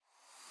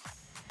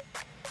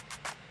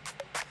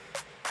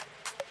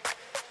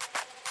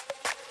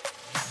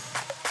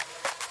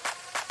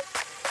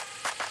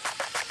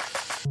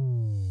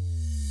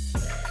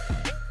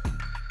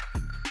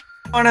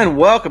And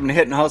welcome to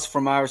Hitting Hustle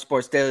from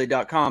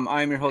IRSportsDaily.com.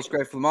 I am your host,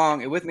 Greg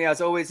Flamong, and with me,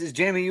 as always, is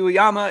Jamie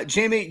Uyama,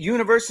 Jamie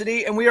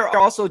University, and we are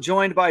also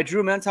joined by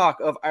Drew Mentok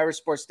of Irish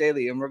Sports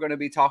Daily, and we're going to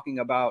be talking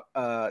about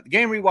the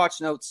game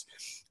rewatch notes.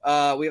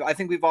 I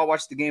think we've all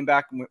watched the game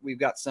back, and we've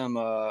got some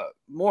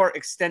more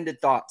extended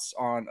thoughts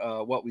on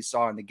what we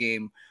saw in the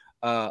game.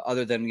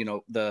 Other than,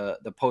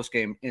 the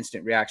post-game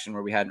instant reaction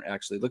where we hadn't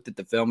actually looked at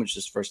the film, which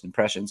is first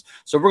impressions.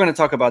 So we're going to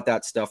talk about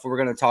that stuff. We're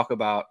going to talk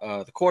about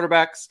the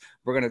quarterbacks.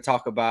 We're going to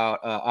talk about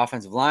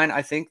offensive line.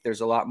 I think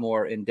there's a lot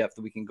more in depth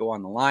that we can go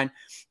on the line.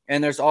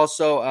 And there's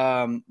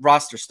also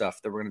roster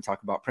stuff that we're going to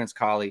talk about. Prince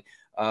Kollie,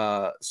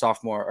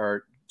 sophomore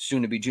or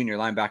soon-to-be junior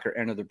linebacker,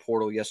 entered the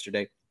portal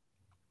yesterday.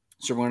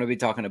 So we're going to be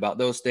talking about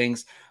those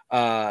things.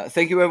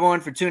 Thank you,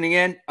 everyone, for tuning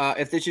in.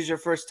 If this is your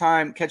first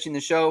time catching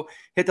the show,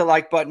 hit the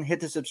like button, hit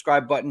the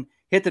subscribe button,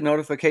 hit the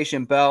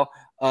notification bell.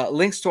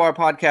 Links to our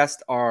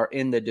podcast are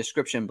in the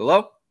description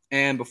below.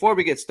 And before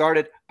we get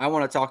started, I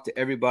want to talk to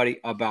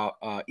everybody about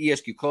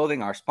ESQ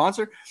Clothing, our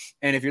sponsor.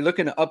 And if you're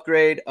looking to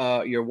upgrade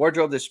your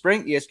wardrobe this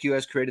spring, ESQ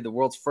has created the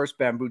world's first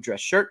bamboo dress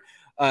shirt.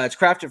 It's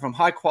crafted from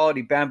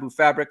high-quality bamboo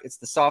fabric. It's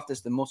the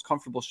softest and most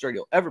comfortable shirt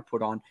you'll ever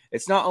put on.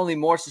 It's not only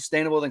more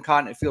sustainable than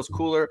cotton, it feels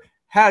cooler,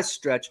 has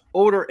stretch,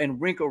 odor,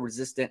 and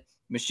wrinkle-resistant,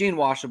 machine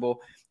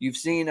washable. You've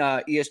seen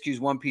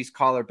ESQ's one-piece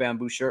collar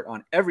bamboo shirt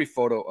on every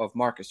photo of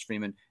Marcus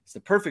Freeman. It's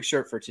the perfect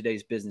shirt for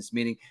today's business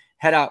meeting.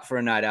 Head out for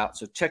a night out.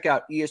 So check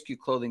out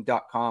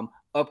esqclothing.com.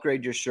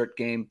 Upgrade your shirt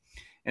game.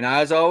 And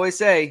as I always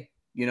say,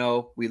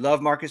 we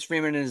love Marcus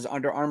Freeman and his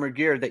Under Armour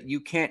gear that you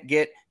can't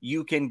get.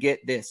 You can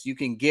get this. You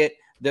can get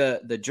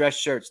the dress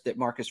shirts that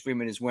Marcus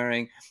Freeman is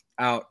wearing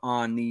out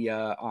on the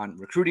on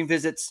recruiting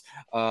visits,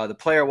 the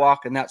player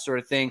walk, and that sort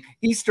of thing.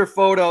 Easter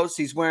photos,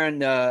 he's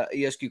wearing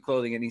ESQ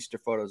Clothing and Easter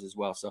photos as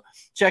well. So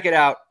check it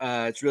out.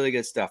 It's really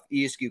good stuff.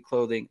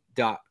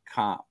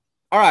 ESQclothing.com.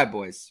 All right,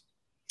 boys.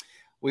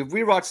 We've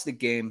rewatched the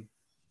game.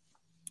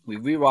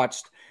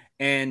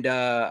 And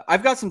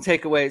I've got some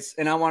takeaways,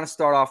 and I want to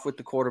start off with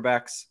the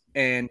quarterbacks.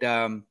 And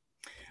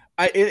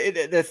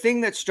the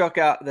thing that stuck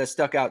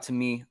out to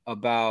me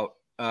about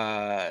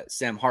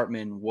Sam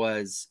Hartman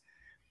was,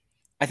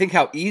 I think,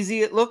 how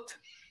easy it looked.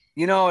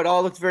 It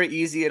all looked very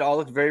easy. It all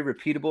looked very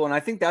repeatable. And I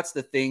think that's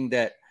the thing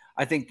that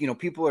I think,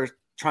 people are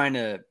trying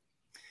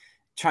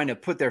to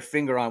put their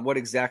finger on what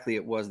exactly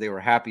it was they were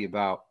happy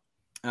about.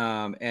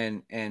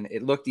 And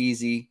it looked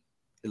easy.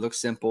 It looked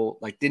simple,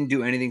 didn't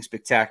do anything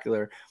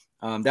spectacular.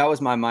 That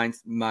was my main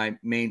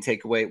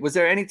takeaway. Was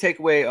there any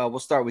takeaway? We'll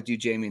start with you,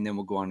 Jamie, and then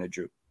we'll go on to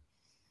Drew.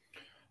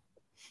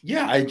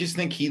 Yeah, I just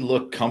think he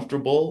looked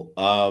comfortable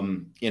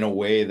in a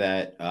way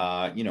that,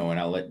 and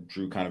I'll let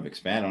Drew kind of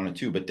expand on it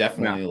too, but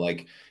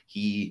definitely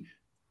he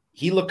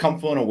looked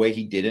comfortable in a way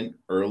he didn't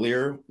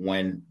earlier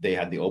when they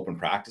had the open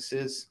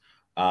practices,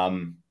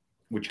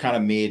 which kind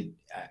of made,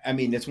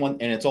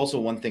 it's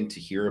also one thing to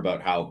hear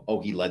about how,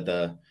 he led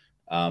the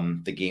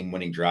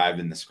game-winning drive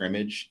in the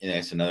scrimmage, and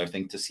it's another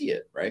thing to see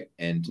it, right?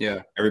 And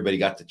everybody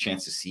got the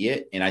chance to see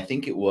it, and I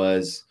think it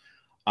was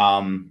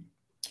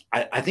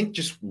I think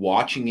just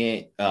watching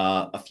it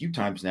a few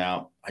times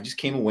now, I just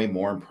came away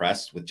more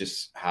impressed with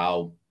just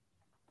how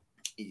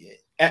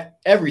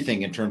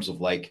everything in terms of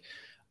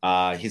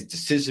his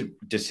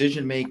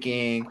decision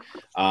making,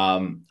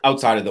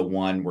 outside of the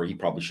one where he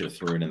probably should have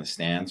threw it in the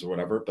stands or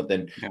whatever. But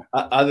then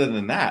other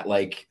than that,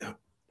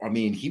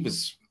 he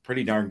was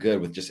pretty darn good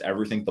with just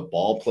everything, the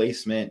ball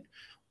placement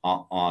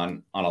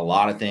on a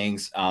lot of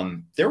things.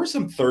 There were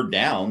some third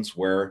downs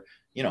where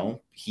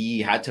he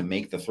had to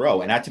make the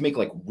throw and had to make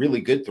really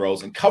good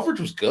throws, and coverage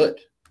was good.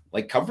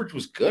 Coverage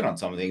was good on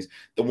some of these.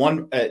 The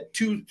one,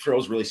 two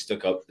throws really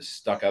stuck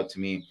out to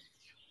me.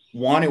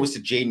 One, it was to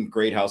Jaden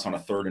Greathouse on a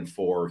 3rd and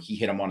 4. He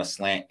hit him on a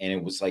slant, and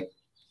it was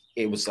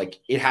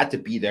it had to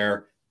be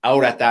there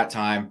out at that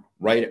time.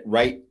 Right.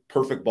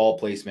 Perfect ball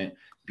placement,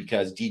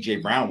 because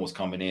DJ Brown was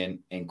coming in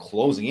and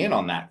closing in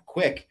on that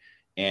quick.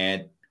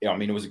 And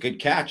it was a good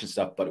catch and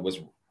stuff, but it was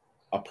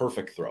a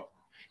perfect throw.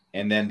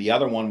 And then the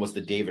other one was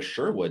the Davis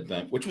Sherwood,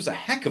 which was a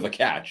heck of a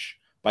catch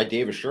by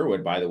Davis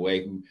Sherwood, by the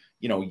way, who,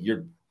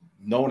 you're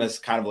known as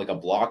kind of like a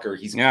blocker.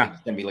 He's going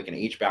to be like an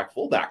H-back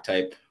fullback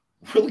type.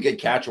 Really good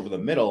catch over the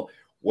middle,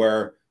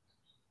 where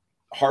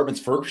Hartman's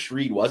first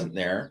read wasn't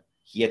there.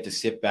 He had to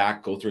sit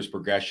back, go through his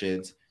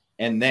progressions.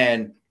 And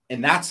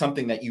that's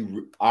something that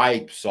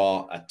I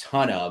saw a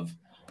ton of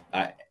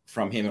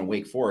from him in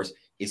Wake Forest,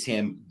 is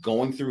him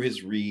going through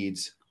his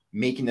reads,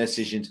 making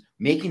decisions,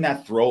 making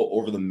that throw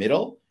over the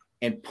middle,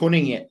 and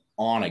putting it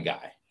on a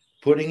guy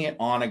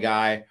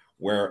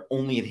where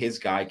only his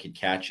guy could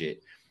catch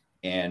it.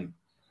 And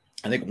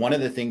I think one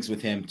of the things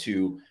with him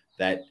too,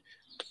 that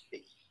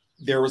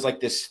there was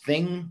this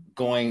thing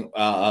going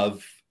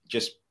of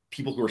just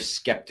people who are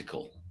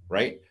skeptical,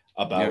 right?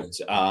 About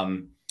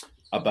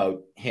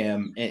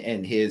him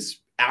and his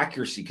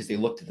accuracy, because they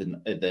looked at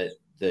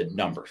the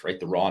numbers, right?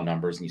 The raw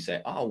numbers, and you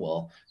say, oh,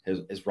 well,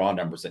 his raw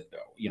numbers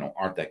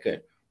aren't that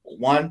good.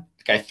 One,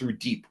 the guy threw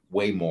deep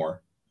way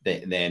more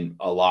than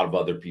a lot of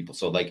other people.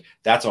 So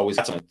that's always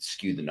going to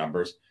skew the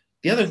numbers.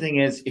 The other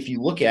thing is, if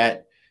you look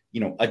at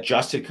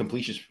adjusted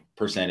completion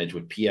percentage,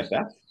 what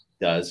PFF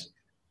does,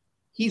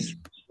 he's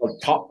like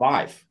top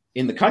 5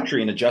 in the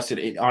country and adjusted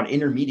it on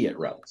intermediate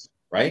routes,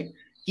 right?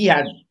 He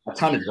had a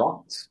ton of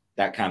drops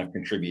that kind of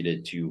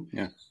contributed to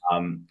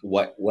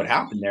what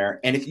happened there.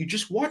 And if you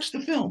just watch the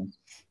film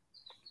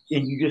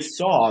and you just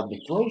saw the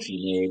throws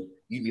he made,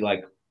 you'd be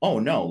like, oh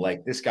no,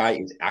 like this guy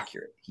is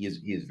accurate. He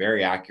is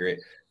very accurate.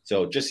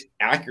 So just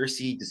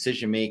accuracy,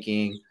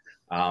 decision-making,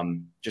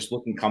 just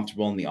looking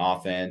comfortable in the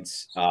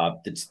offense.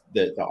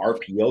 The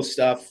RPO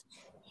stuff,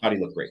 thought he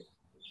looked great.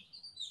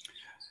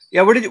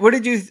 Yeah, what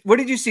did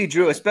you see,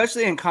 Drew?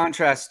 Especially in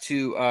contrast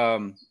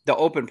to the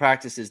open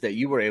practices that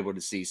you were able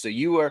to see. So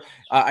you were,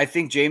 I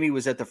think Jamie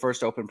was at the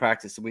first open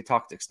practice, and we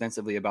talked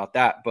extensively about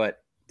that.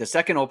 But the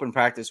second open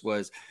practice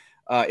was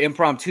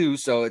impromptu,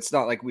 so it's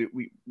not like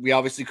we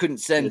obviously couldn't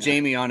send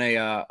Jamie on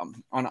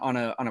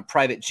a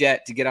private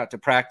jet to get out to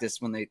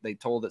practice when they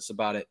told us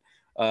about it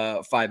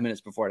 5 minutes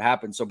before it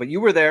happened. So, but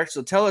you were there,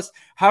 so tell us,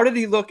 how did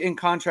he look in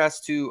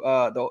contrast to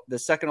the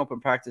second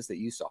open practice that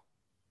you saw?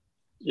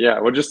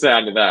 Yeah, well, just to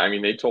add to that, I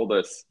mean, they told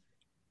us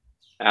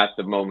at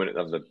the moment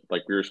of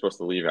we were supposed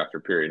to leave after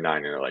period 9,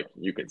 and they're like,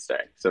 you can stay.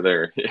 So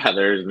there's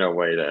no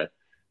way to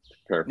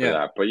prepare for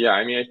that. But yeah,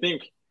 I mean, I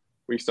think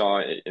we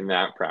saw in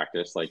that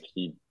practice, like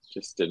he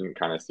just didn't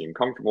kind of seem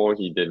comfortable.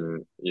 He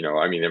didn't,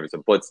 I mean, it was a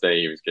blitz day.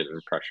 He was getting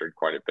pressured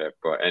quite a bit,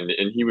 and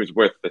he was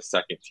with the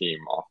second team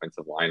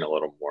offensive line a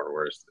little more,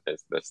 whereas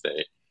this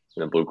day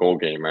in the blue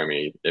gold game, I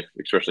mean,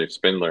 especially if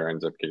Spindler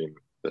ends up getting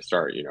the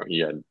start, he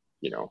had,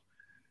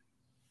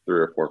 3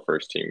 or 4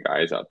 first team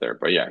guys out there.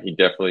 But yeah, he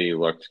definitely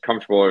looked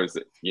comfortable. It was,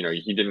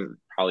 he didn't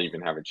probably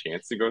even have a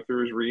chance to go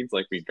through his reads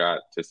like we got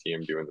to see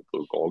him do in the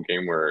blue gold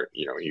game, where,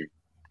 he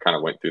kind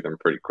of went through them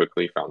pretty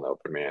quickly, found the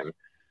open man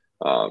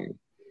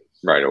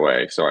right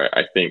away. So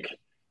I think,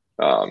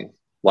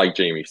 like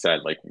Jamie said,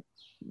 like we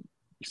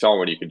saw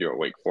what he could do at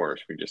Wake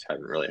Forest. We just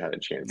hadn't really had a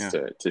chance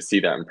to see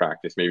that in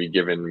practice, maybe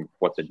given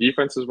what the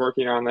defense is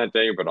working on that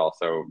day, but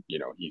also,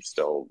 he's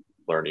still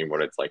learning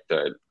what it's like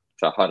to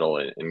huddle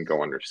and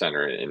go under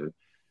center. And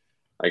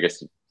I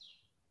guess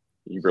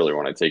you really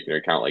want to take into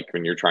account, like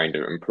when you're trying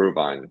to improve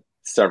on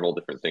several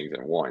different things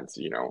at once,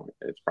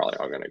 it's probably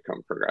all going to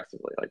come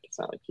progressively. Like it's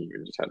not like he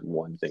even just had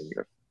one thing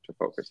to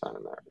focus on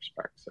in that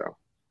respect. So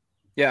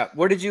yeah,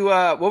 what was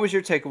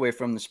your takeaway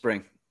from the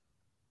spring,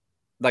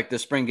 like the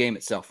spring game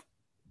itself?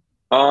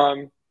 I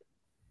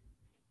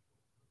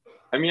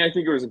mean, I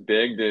think it was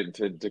big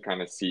to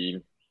kind of see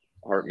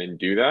Hartman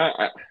do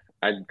that.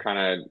 I kind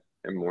of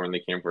am more in the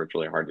camp where it's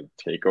really hard to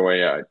take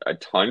away a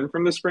ton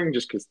from the spring,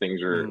 just because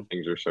things are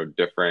so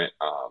different.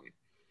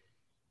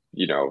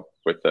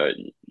 With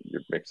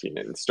you're mixing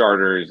in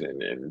starters,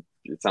 and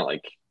it's not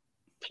like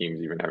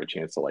teams even have a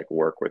chance to like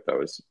work with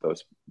those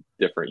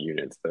different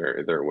units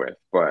they're with.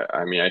 But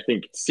I mean, I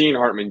think seeing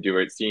Hartman do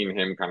it, seeing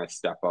him kind of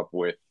step up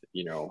with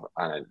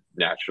on a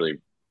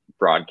naturally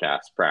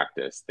broadcast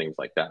practice, things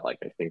like that. Like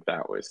I think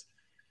that was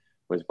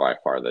by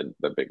far the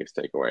biggest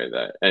takeaway,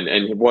 that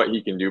and what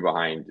he can do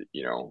behind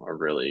a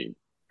really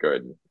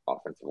good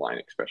offensive line,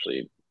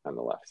 especially on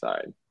the left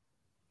side.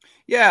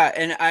 Yeah,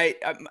 and I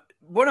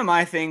one of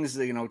my things,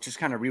 just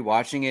kind of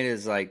rewatching it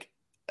is like,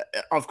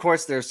 of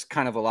course, there's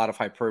kind of a lot of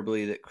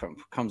hyperbole that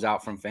comes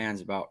out from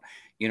fans about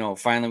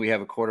finally we have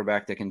a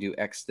quarterback that can do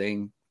X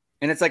thing,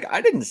 and it's like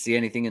I didn't see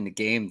anything in the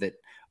game that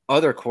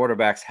other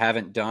quarterbacks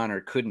haven't done or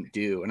couldn't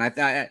do, and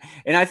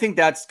I think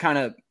that's kind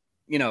of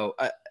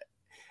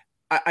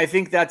I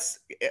think that's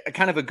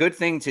kind of a good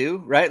thing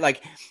too, right?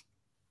 Like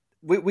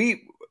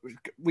we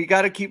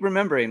got to keep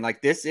remembering,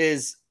 like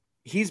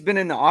he's been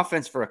in the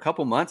offense for a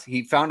couple months.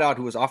 He found out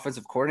who his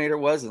offensive coordinator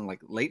was in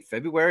like late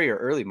February or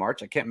early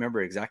March. I can't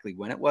remember exactly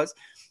when it was,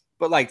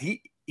 but like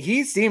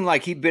he seemed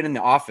like he'd been in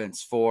the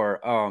offense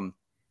for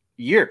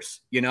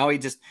years. He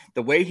just,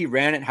 the way he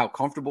ran it, how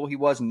comfortable he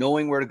was,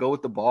 knowing where to go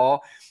with the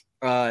ball,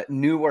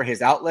 knew where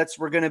his outlets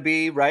were going to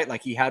be, right?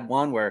 Like he had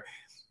one where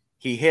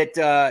he hit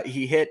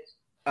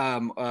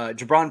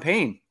Jabron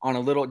Payne on a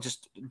little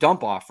just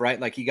dump off, right?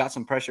 Like he got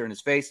some pressure in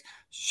his face,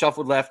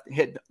 shuffled left,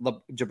 hit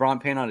Jabron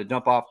Payne on a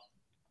dump off.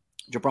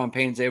 Jabron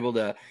Payne's able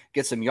to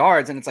get some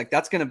yards, and it's like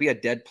that's going to be a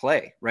dead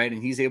play, right?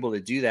 And he's able to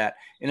do that,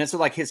 and it's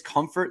like his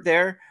comfort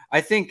there. I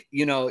think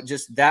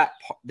just that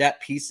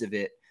piece of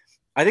it,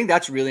 I think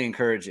that's really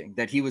encouraging,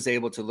 that he was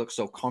able to look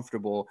so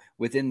comfortable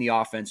within the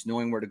offense,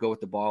 knowing where to go with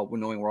the ball,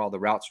 knowing where all the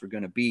routes were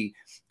going to be,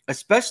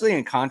 especially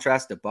in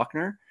contrast to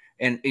Buchner.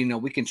 And,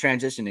 we can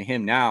transition to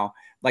him now.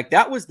 Like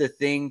that was the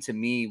thing to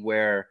me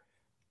where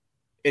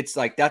it's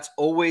like, that's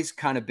always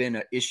kind of been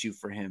an issue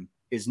for him,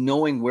 is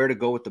knowing where to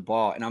go with the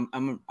ball. And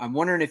I'm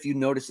wondering if you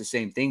noticed the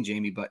same thing,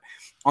 Jamie, but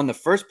on his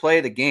first play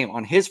of the game,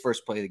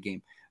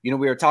 we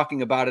were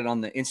talking about it on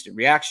the instant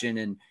reaction,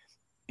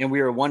 and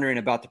we were wondering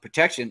about the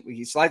protection.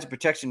 He slides a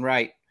protection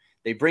right.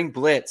 They bring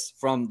blitz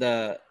from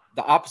the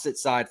opposite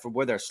side from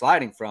where they're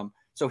sliding from.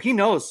 So he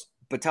knows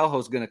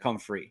Botelho's going to come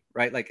free,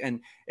 right? Like,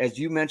 and as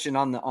you mentioned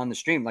on the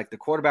stream, like the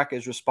quarterback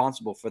is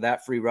responsible for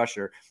that free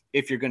rusher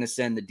if you're going to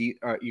send the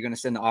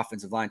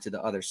offensive line to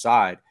the other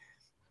side.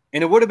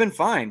 And it would have been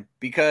fine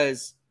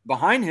because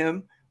behind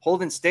him,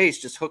 Holden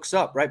Stace just hooks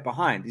up right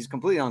behind. He's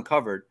completely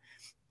uncovered,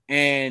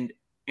 and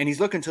he's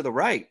looking to the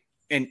right.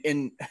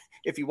 And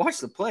if you watch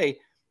the play,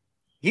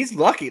 he's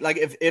lucky. Like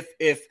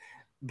if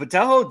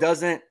Botelho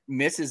doesn't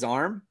miss his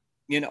arm,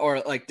 or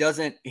like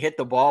doesn't hit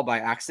the ball by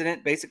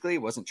accident, basically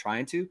wasn't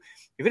trying to.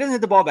 If he doesn't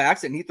hit the ball by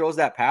accident, he throws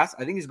that pass,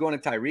 I think he's going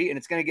to Tyree, and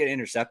it's going to get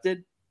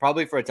intercepted,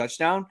 probably for a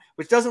touchdown,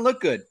 which doesn't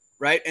look good,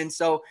 right? And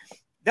so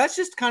that's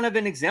just kind of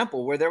an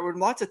example where there were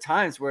lots of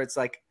times where it's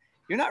like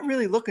you're not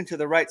really looking to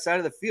the right side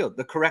of the field,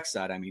 the correct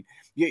side. I mean,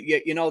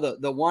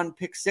 the one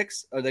pick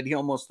six that he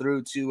almost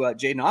threw to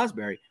Jaden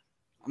Osbury.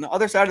 On the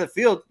other side of the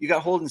field, you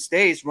got Holden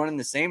Stace running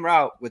the same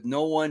route with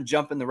no one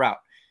jumping the route.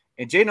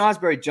 And Jaden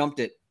Osbury jumped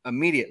it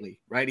immediately,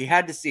 right? He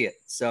had to see it.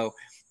 So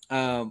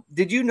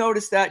did you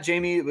notice that,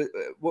 Jamie?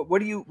 What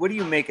do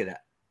you make of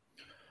that?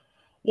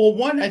 Well,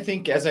 one, I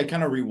think as I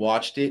kind of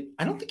rewatched it,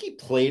 I don't think he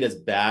played as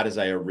bad as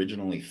I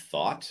originally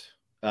thought.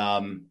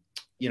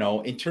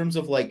 In terms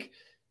of like,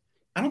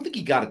 I don't think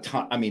he got a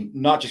ton. I mean,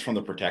 not just from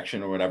the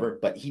protection or whatever,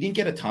 but he didn't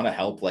get a ton of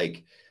help.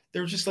 Like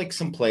there was just like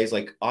some plays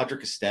like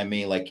Audric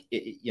Estime, like,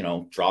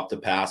 dropped a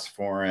pass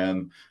for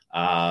him.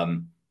 I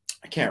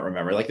can't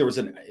remember. Like there was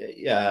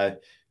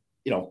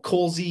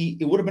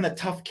Colsey, it would have been a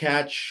tough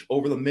catch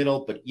over the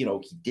middle, but, he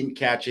didn't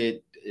catch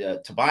it.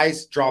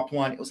 Tobias dropped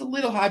one. It was a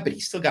little high, but he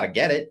still got to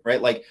get it,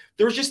 right? Like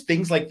there was just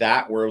things like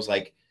that where it was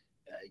like,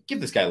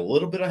 give this guy a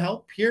little bit of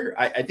help here.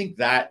 I think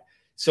that,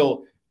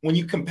 so when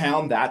you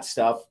compound that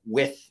stuff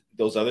with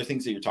those other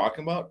things that you're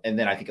talking about, and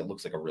then I think it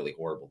looks like a really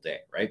horrible day,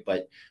 right?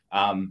 But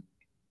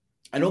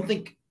I don't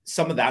think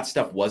some of that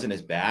stuff wasn't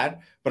as bad,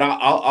 but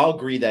I'll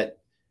agree that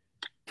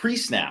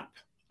pre-snap,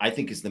 I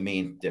think is the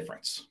main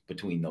difference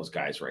between those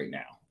guys right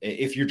now.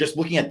 If you're just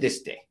looking at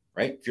this day,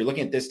 right? If you're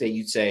looking at this day,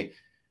 you'd say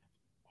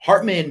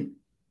Hartman,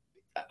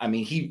 I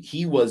mean,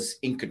 he was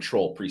in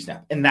control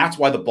pre-snap. And that's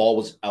why the ball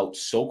was out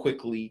so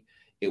quickly.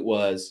 It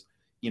was,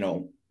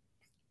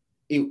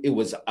 it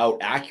was out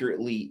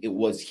accurately.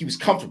 He was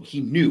comfortable. He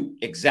knew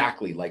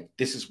exactly like,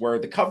 this is where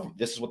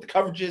this is what the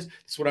coverage is,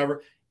 this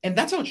whatever. And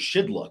that's how it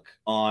should look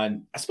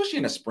on, especially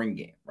in a spring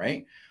game,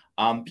 right?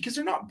 Because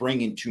they're not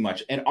bringing too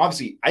much. And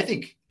obviously, I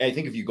think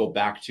if you go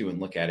back to and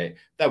look at it,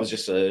 that was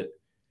just I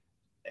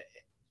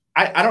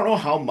don't know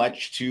how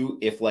much too,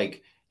 if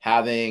like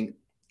having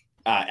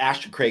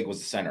Ashton Craig was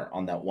the center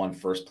on that one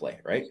first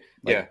play, right?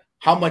 Like, yeah.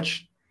 How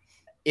much,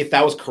 if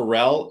that was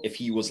Correll, if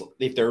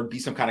there would be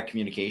some kind of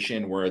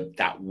communication where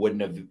that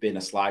wouldn't have been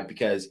a slide,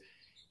 because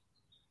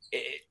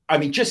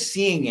just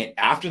seeing it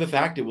after the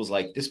fact, it was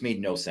like, this made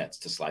no sense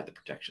to slide the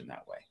protection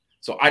that way.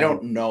 So I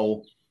don't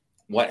know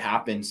what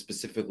happened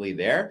specifically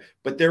there,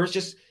 but there was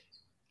just,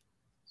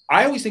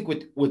 I always think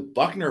with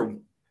Buchner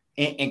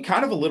and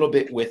kind of a little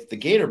bit with the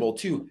Gator Bowl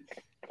too,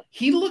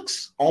 he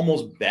looks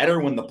almost better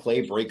when the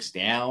play breaks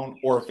down,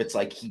 or if it's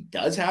like he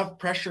does have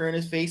pressure in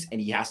his face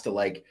and he has to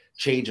like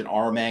change an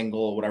arm angle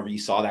or whatever. You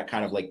saw that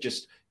kind of like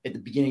just at the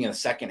beginning of the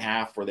second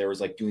half where there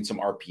was like doing some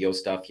RPO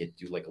stuff. He had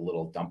to do like a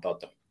little dump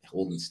out to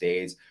Holden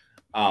Stays,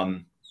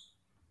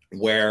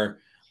 where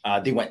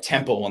they went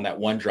tempo on that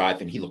one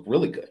drive and he looked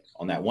really good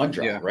on that one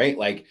drive, right?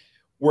 Like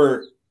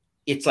where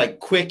it's like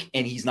quick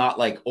and he's not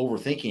like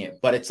overthinking it,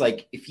 but it's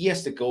like if he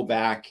has to go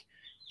back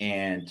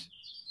and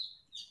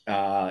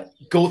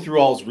go through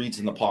all his reads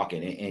in the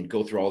pocket and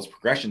go through all his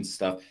progressions and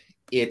stuff,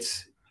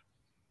 it's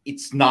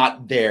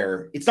not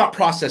there. It's not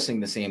processing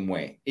the same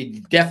way.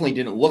 It definitely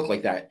didn't look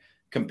like that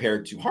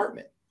compared to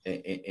Hartman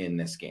in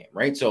this game,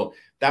 right? So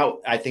that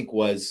I think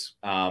was,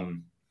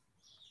 the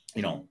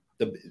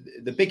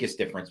biggest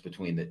difference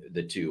between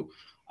the two.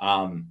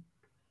 I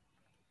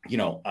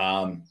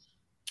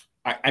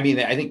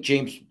think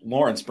James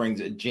Lawrence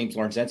brings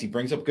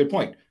up a good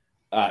point.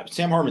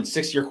 Sam Hartman,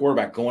 6-year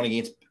quarterback going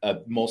against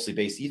a mostly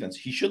base defense.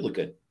 He should look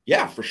good.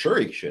 Yeah, for sure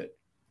he should.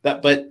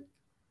 But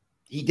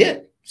he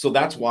did. So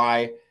that's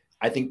why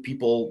I think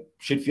people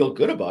should feel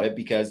good about it,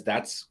 because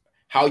that's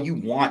how you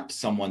want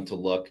someone to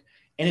look.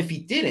 And if he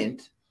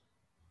didn't,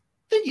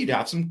 then you'd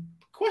have some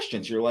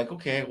questions. You're like,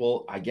 okay,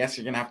 well, I guess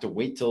you're going to have to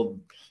wait till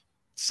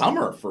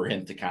summer for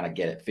him to kind of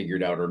get it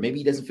figured out, or maybe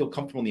he doesn't feel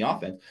comfortable in the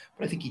offense.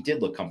 But I think he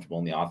did look comfortable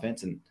in the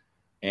offense.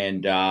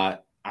 And I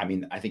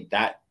think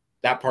that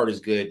part is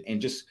good.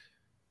 And just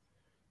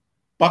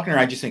Buchner,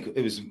 I just think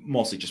it was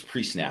mostly just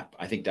pre-snap.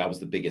 I think that was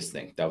the biggest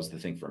thing. That was the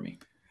thing for me.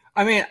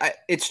 I mean,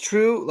 it's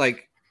true.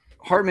 Like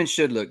Hartman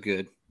should look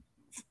good.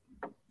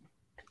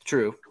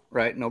 True.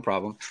 Right. No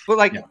problem. But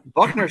like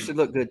Buchner should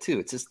look good too.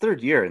 It's his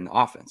third year in the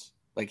offense.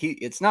 Like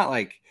it's not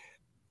like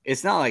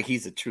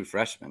he's a true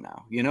freshman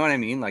now. You know what I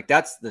mean? Like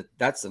that's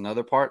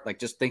another part. Like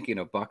just thinking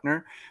of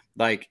Buchner,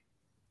 like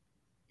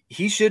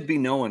he should be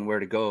knowing where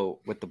to go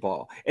with the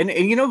ball. And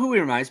you know who he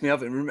reminds me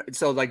of?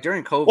 So like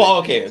during COVID. Well,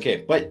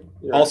 okay. But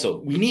also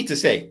we need to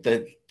say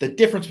that the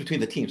difference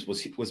between the teams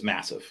was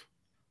massive.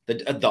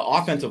 The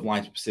offensive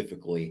line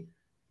specifically,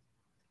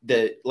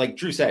 like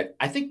Drew said,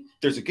 I think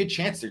there's a good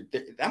chance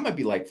that might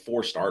be like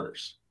 4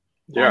 starters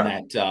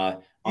on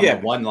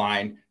that one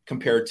line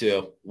compared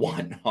to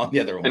one on the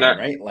other one,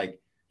 right? Like,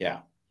 yeah.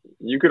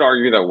 you could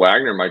argue that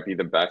Wagner might be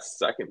the best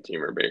second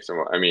teamer based on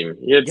what, I mean,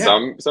 he had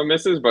some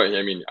misses, but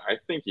I mean, I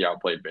think he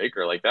outplayed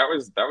Baker. Like that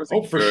was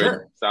a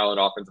good, solid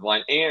offensive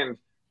line, and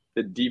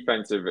the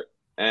defensive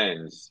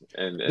ends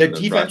and the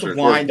defensive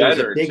line, there was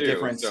a big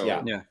difference. So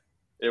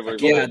it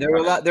was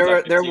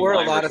there were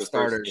a lot of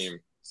starters.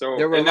 So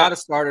there were a lot of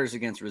starters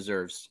against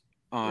reserves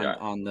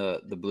on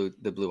the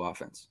blue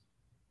offense.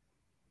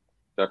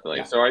 Definitely.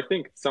 Yeah. So I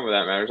think some of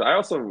that matters.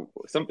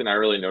 Something I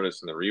really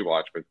noticed in the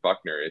rewatch with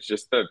Buchner is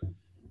just the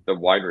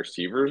wide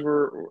receivers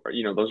were,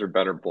 those are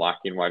better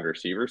blocking wide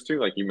receivers too.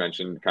 Like you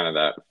mentioned, kind of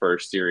that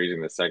first series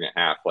in the second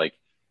half, like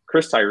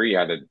Chris Tyree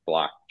had to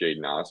block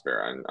Jaden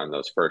Osborne on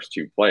those first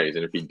 2 plays.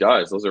 And if he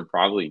does, those are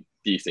probably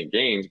decent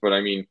gains. But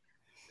I mean,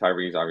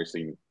 Tyree's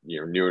obviously,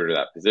 newer to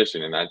that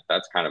position, and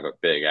that's kind of a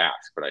big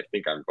ask. But I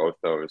think on both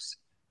those,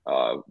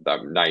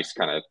 that nice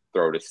kind of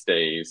throw to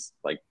stays,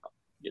 like,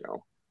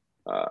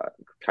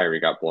 Tyree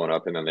got blown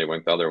up and then they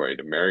went the other way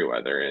to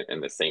Merriweather,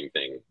 and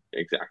the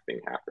exact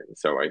thing happened.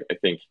 So I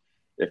think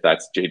if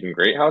that's Jaden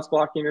Greathouse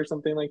blocking or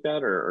something like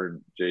that, or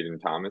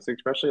Jaden Thomas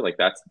especially, like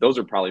those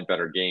are probably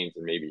better games,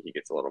 and maybe he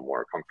gets a little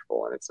more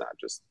comfortable and it's not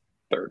just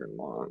 3rd and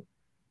long.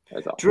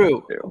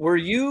 Drew, were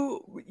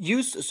you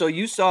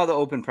saw the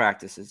open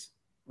practices,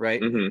 right?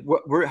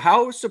 Mm-hmm.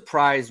 How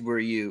surprised were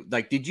you?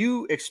 Like, did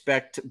you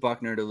expect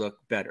Buchner to look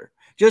better?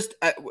 Just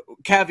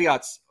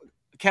caveats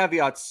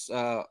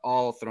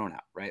all thrown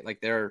out, right?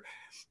 Like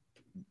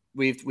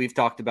we've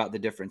talked about the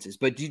differences,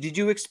 but did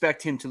you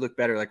expect him to look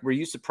better? Like, were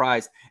you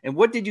surprised? And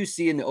what did you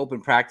see in the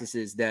open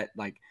practices that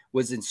like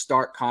was in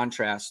stark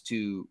contrast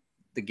to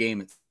the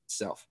game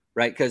itself,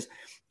 right? Because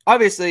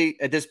obviously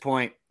at this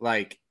point,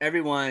 like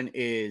everyone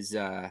is,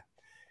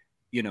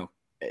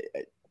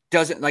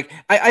 doesn't like,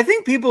 I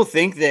think people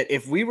think that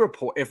if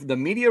the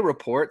media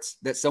reports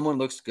that someone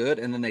looks good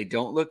and then they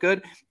don't look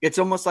good, it's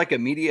almost like a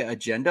media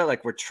agenda.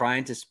 Like we're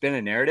trying to spin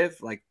a narrative.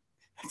 Like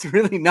it's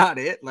really not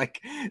it.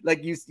 Like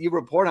you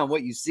report on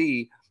what you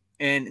see.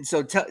 And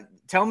so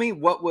tell me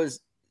what was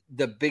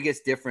the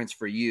biggest difference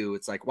for you.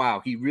 It's like, wow,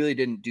 he really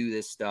didn't do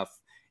this stuff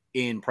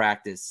in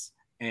practice,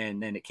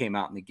 and then it came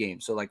out in the game.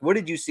 So like, what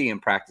did you see in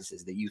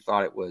practices that you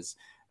thought it was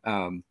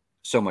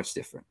so much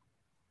different?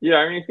 Yeah,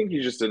 I mean, I think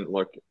he just didn't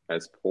look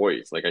as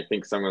poised. Like, I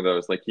think some of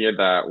those, like he had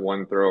that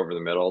one throw over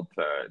the middle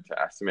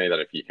to estimate that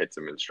if he hits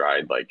him in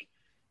stride, like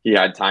he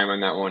had time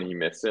on that one, he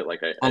missed it.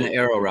 Like on the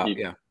arrow route,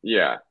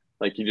 yeah,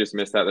 like he just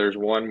missed that. There's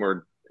one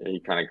where he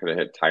kind of could have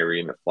hit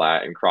Tyree in the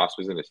flat and Cross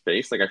was in his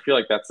face. Like I feel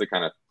like that's the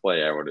kind of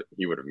play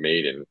he would have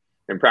made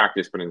in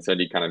practice, but instead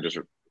he kind of just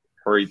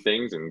hurried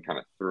things and kind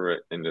of threw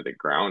it into the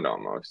ground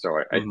almost. So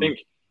I think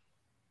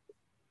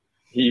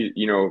he,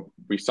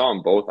 we saw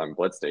him both on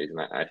blitz days,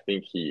 and I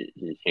think he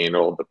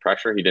handled the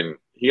pressure.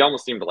 He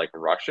almost seemed to like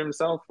rush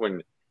himself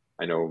when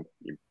I know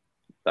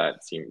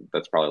that's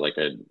probably like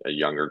a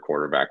younger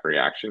quarterback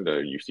reaction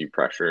to you see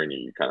pressure and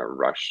you kind of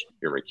rush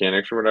your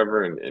mechanics or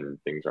whatever, and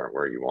things aren't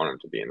where you want them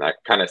to be. And that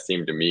kind of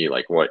seemed to me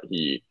like what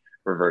he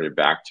reverted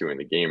back to in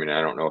the game. And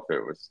I don't know if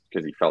it was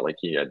because he felt like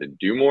he had to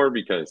do more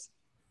because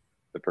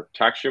the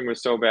protection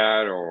was so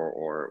bad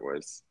or it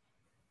was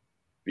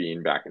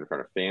being back in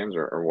front of fans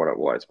or what it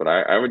was. But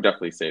I would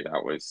definitely say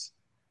that was,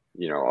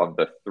 of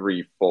the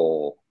 3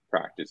 full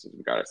practices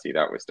we got to see,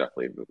 that was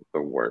definitely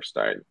the worst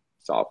I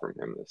saw from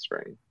him this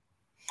spring.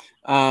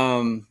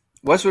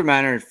 Westwood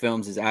Manor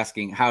Films is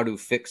asking how to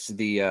fix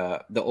the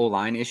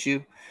O-line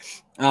issue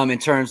in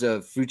terms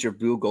of future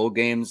blue gold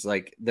games,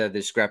 like the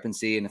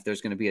discrepancy and if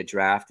there's going to be a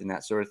draft and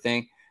that sort of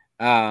thing.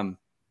 I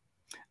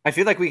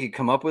feel like we could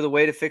come up with a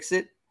way to fix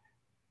it.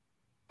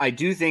 I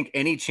do think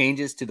any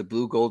changes to the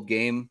blue gold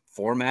game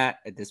format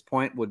at this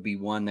point would be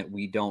one that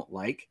we don't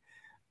like.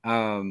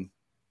 In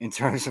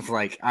terms of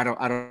like, I don't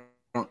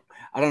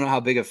know how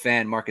big a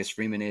fan Marcus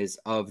Freeman is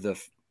of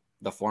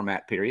the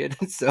format period.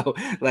 So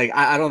like,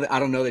 I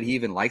don't know that he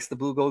even likes the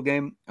blue gold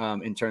game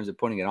in terms of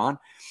putting it on.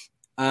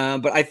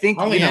 But I think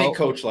any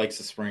coach likes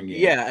the spring game.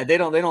 Yeah, they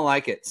don't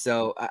like it.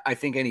 So I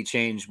think any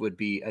change would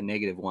be a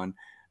negative one.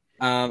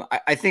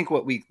 I think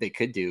what they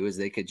could do is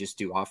they could just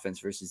do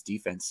offense versus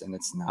defense, and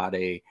it's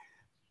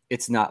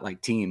not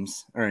like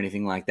teams or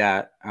anything like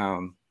that.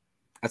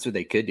 That's what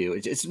they could do.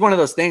 It's one of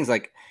those things.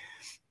 Like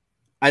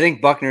I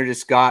think Buchner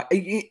just got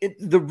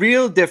the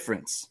real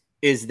difference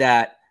is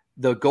that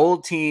the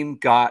gold team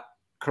got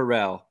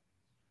Correll,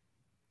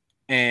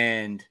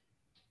 and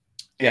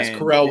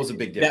Correll was a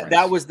big difference.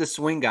 That was the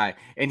swing guy,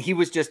 and he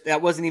was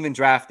that wasn't even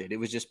drafted. It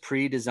was just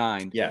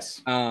pre-designed.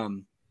 Yes,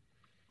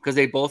 because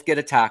they both get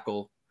a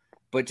tackle.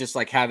 But just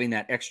like having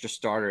that extra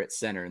starter at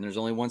center, and there's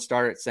only one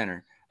starter at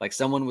center, like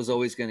someone was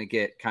always going to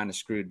get kind of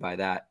screwed by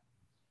that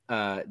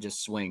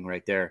just swing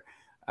right there.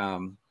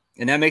 And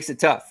that makes it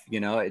tough.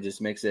 It just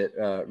makes it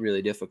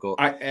really difficult.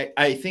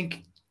 I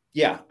think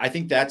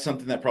that's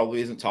something that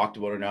probably isn't talked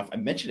about enough. I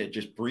mentioned it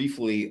just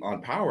briefly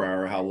on Power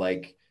Hour, how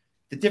like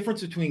the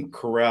difference between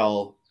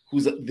Corell,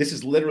 this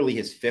is literally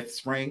his 5th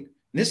spring, and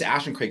this is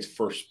Ashton Craig's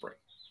 1st spring.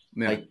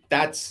 Yeah. Like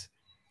that's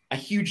a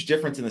huge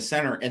difference in the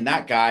center. And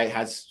that guy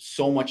has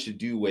so much to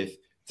do with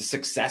the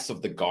success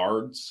of the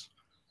guards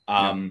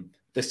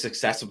the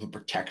success of the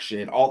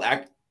protection,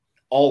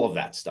 all of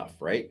that stuff,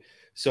 right?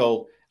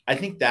 So I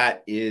think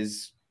that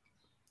is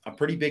a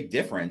pretty big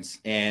difference.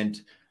 And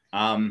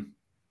I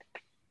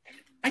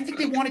think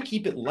they want to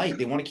keep it light.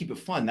 They want to keep it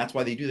fun. That's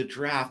why they do the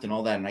draft and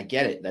all that. And I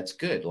get it. That's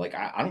good. Like,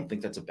 I don't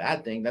think that's a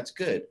bad thing. That's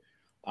good.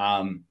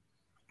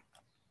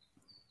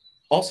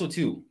 Also,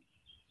 too,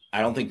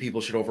 I don't think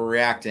people should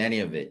overreact to any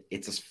of it.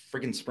 It's a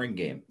freaking spring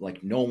game.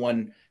 Like, no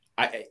one,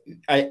 I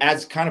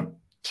as kind of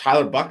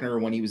Tyler Buchner,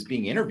 when he was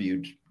being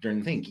interviewed during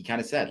the thing, he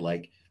kind of said,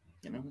 like,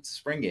 it's a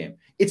spring game.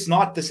 It's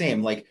not the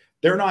same. Like,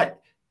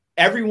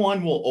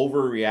 everyone will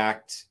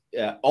overreact.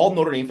 All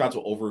Notre Dame fans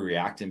will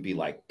overreact and be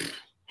like,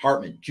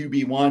 Hartman,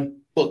 QB1,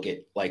 book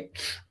it. Like,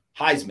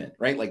 Heisman,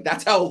 right? Like,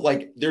 that's how,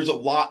 like, there was a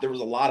lot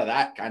of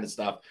that kind of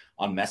stuff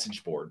on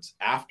message boards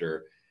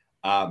after.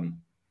 But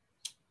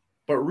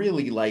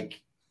really,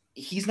 like,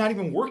 he's not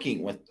even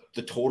working with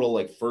the total,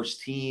 like,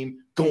 first team,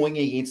 going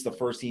against the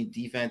first team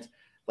defense,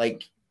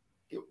 like,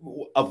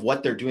 of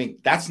what they're doing.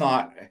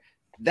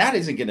 That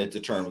isn't going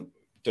to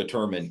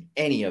determine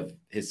any of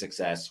his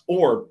success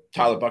or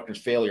Tyler Buchner's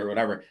failure or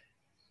whatever.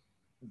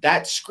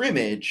 That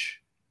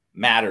scrimmage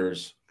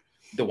matters.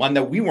 The one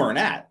that we weren't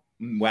at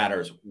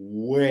matters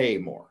way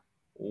more.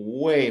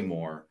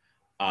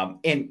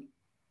 And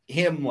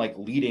him, like,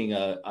 leading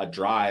a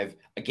drive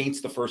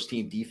against the first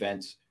team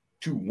defense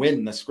to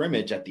win the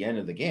scrimmage at the end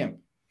of the game,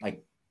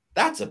 like,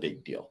 that's a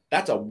big deal.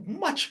 That's a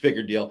much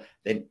bigger deal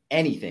than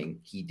anything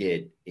he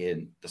did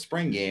in the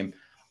spring game.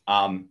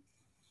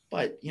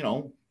 But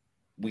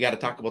we got to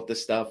talk about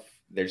this stuff.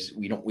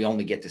 We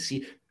only get to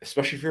see,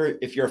 especially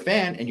if you're a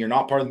fan and you're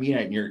not part of the media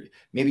and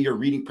maybe you're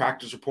reading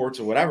practice reports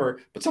or whatever,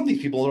 but some of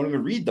these people don't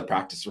even read the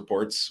practice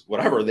reports,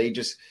 whatever. They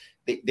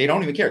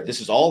don't even care.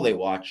 This is all they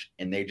watch.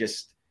 And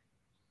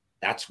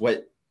that's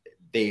what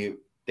they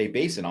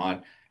base it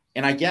on.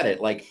 And I get it.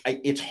 Like,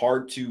 it's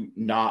hard to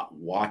not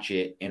watch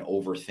it and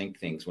overthink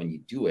things when you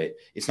do it.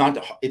 It's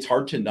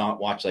hard to not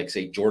watch, like,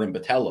 say, Jordan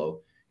Botelho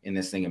in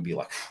this thing and be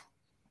like,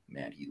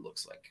 man, he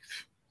looks like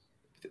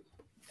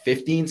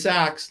 15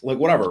 sacks, like,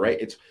 whatever, right?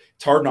 It's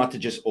hard not to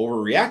just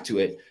overreact to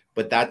it,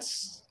 but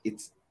it's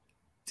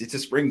a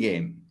spring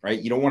game,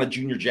 right? You don't want to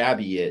junior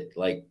jabby it.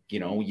 Like, you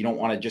don't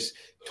want to just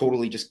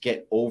totally just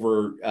get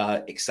over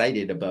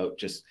excited about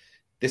just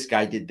this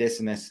guy did this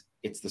and this.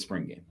 It's the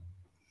spring game.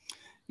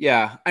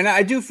 Yeah, and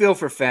I do feel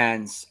for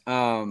fans,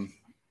 and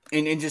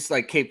just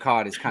like Cape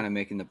Cod is kind of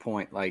making the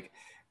point, like,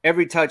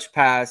 every touch,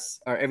 pass,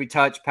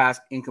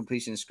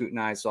 incompletion is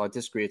scrutinized. So I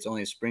disagree. It's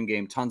only a spring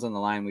game, tons on the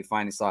line. We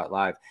finally saw it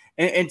live.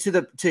 And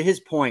to his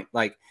point,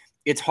 like,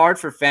 it's hard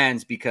for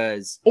fans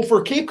because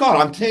for Cape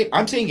Cod,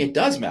 I'm saying it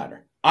does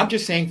matter. I'm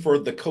just saying for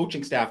the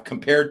coaching staff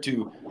compared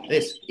to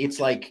this, it's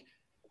like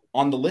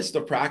on the list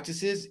of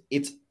practices,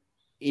 it's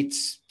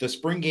the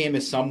spring game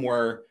is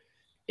somewhere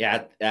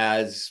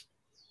as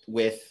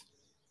with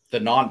the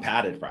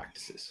non-padded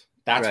practices.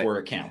 That's right, where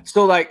it counts.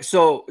 So like,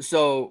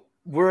 so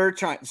we're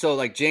trying. So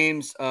like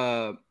James,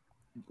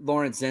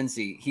 Lawrence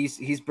Zenzi,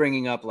 he's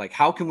bringing up, like,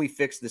 how can we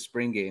fix the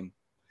spring game?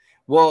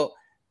 Well,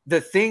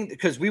 the thing,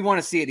 because we want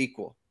to see it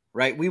equal,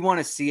 right? We want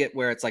to see it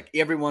where it's like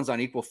everyone's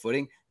on equal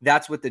footing.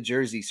 That's what the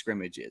jersey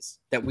scrimmage is,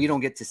 that we don't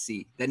get to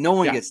see, that no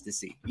one gets to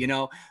see,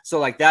 So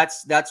like,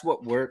 that's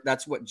what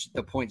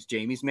the points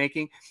Jamie's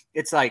making.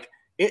 It's like,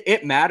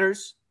 it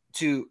matters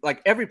to,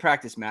 like, every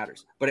practice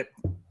matters, but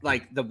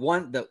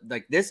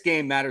this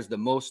game matters the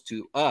most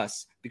to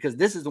us because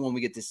this is the one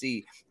we get to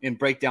see and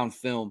break down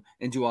film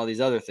and do all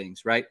these other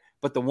things, right?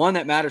 But the one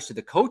that matters to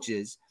the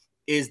coaches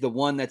is the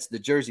one that's the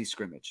jersey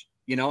scrimmage,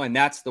 and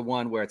that's the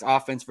one where it's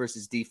offense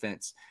versus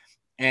defense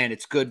and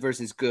it's good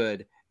versus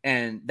good.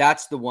 And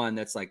that's the one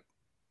that's like,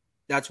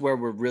 that's where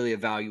we're really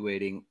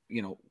evaluating,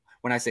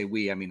 when I say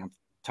we, I mean, I'm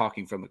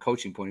talking from a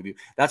coaching point of view.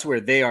 That's where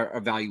they are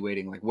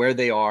evaluating, like, where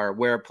they are,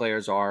 where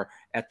players are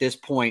at this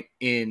point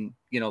in,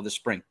 the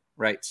spring.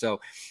 Right. So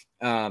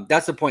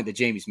that's the point that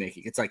Jamie's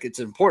making. It's like, it's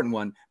an important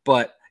one,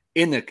 but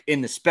in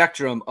the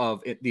spectrum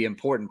of the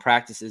important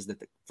practices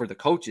for the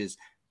coaches,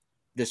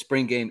 the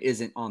spring game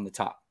isn't on the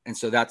top. And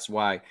so that's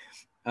why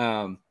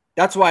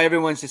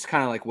everyone's just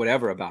kind of like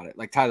whatever about it.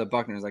 Like Tyler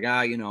Buchner is like,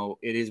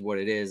 it is what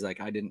it is.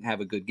 Like, I didn't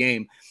have a good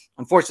game.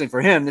 Unfortunately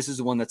for him, this is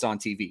the one that's on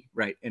TV.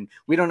 Right. And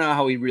we don't know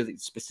how he really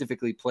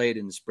specifically played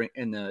in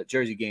the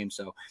Jersey game.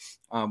 So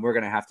we're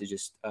going to have to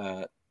just,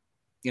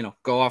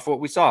 go off what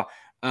we saw.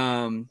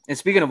 And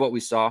speaking of what we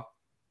saw,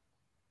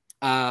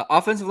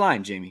 offensive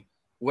line, Jamie,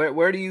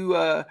 where do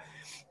you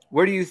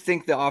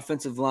think the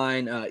offensive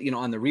line,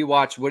 on the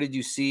rewatch, what did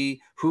you see?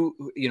 Who,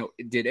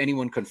 did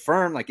anyone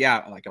confirm? Like,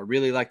 I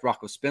really liked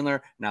Rocco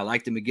Spindler and I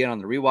liked him again on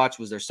the rewatch.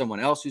 Was there someone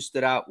else who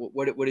stood out?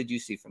 What did you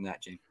see from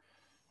that, Jamie?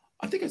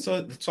 I think I saw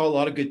a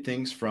lot of good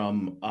things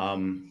from,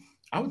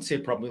 I would say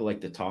probably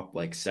like the top,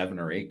 like 7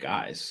 or 8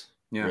 guys,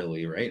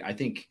 really. Right. I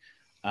think,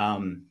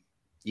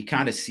 you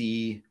kind of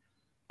see,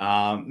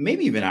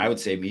 maybe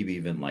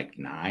even like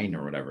 9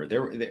 or whatever.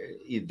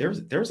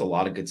 There's a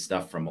lot of good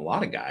stuff from a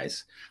lot of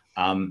guys.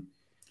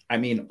 I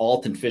mean,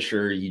 Alton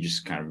Fisher, you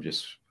just kind of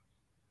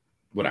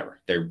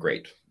whatever. They're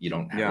great. You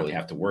don't really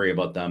have to worry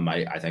about them.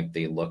 I think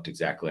they looked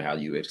exactly how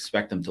you would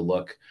expect them to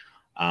look.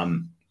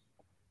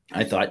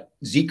 I thought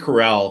Zeke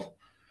Correll,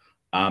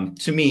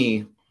 to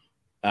me,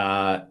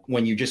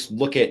 when you just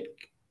look at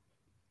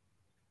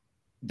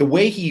the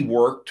way he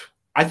worked,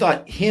 I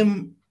thought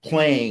him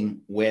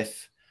playing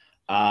with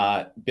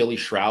Billy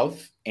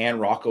Schrauth and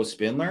Rocco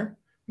Spindler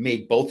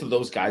made both of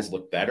those guys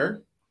look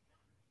better,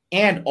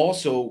 and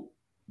also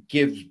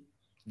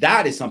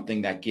that is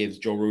something that gives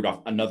Joe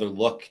Rudolph another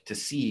look to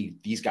see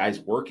these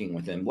guys working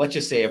with him. Let's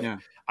just say if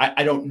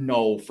I don't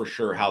know for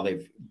sure how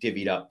they've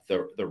divvied up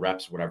the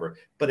reps, whatever,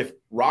 but if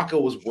Rocco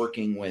was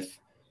working with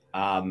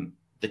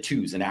the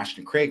twos and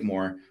Ashton Craig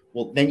more,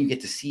 well, then you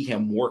get to see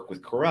him work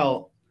with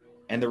Correll.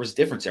 And there was a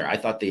difference there. I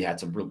thought they had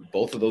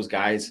both of those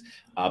guys,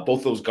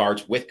 both those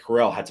guards with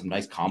Correll had some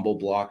nice combo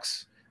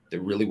blocks that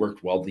really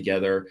worked well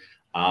together.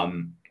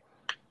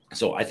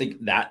 So I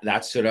think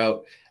that stood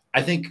out.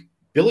 I think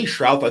Billy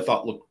Schrauth, I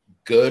thought, looked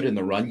good in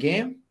the run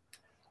game.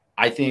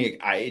 I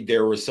think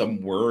there was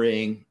some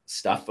worrying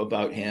stuff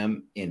about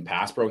him in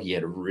pass pro. He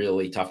had a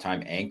really tough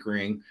time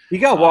anchoring. He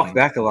got walked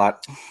back a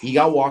lot. He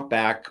got walked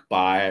back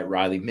by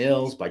Riley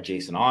Mills, by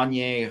Jason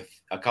Onyé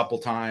a couple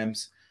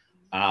times.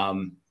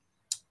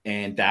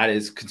 And that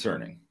is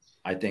concerning.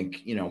 I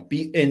think,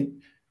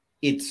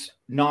 it's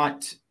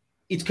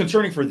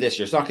concerning for this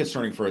year. It's not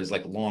concerning for his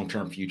like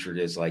long-term future. It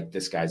is like,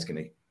 this guy's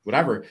going to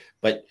whatever.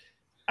 But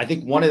I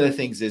think one of the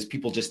things is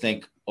people just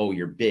think, oh,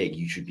 you're big,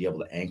 you should be able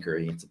to anchor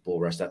against a bull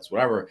rush. That's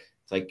whatever.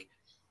 It's like,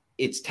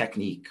 it's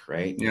technique,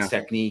 right? It's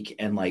technique.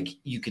 And like,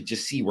 you could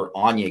just see where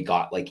Onyé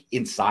got like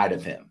inside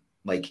of him,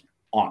 like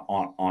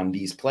on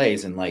these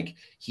plays. And like,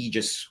 he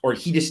just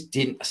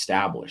didn't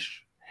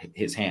establish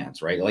his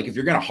hands, right? Like if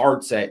you're going to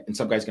hard set and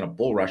some guy's going to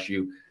bull rush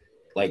you,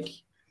 like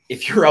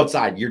if you're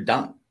outside, you're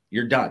done,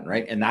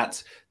 right? And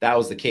that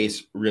was the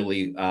case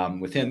really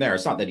with him there.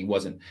 It's not that he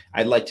wasn't,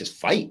 I liked his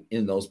fight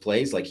in those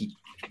plays. Like he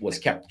was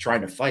kept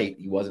trying to fight.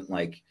 He wasn't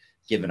like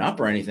giving up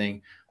or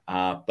anything.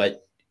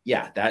 But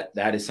yeah,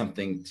 that is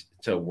something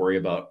to worry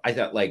about. I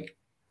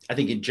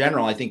think in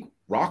general, I think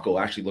Rocco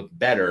actually looked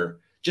better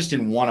just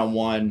in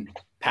one-on-one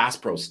pass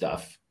pro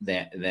stuff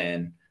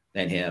than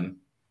him.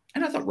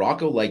 And I thought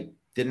Rocco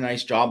did a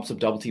nice job, some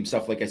double team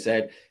stuff. Like I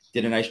said,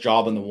 did a nice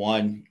job on the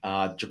one,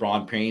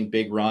 Jabron Payne,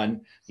 big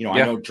run. I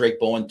know Drake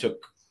Bowen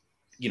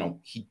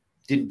he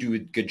didn't do a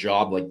good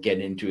job,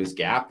 getting into his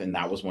gap. And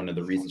that was one of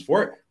the reasons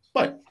for it,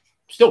 but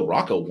still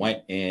Rocco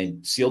went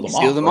and sealed him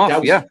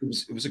off.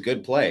 It was a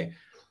good play.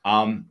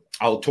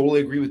 I'll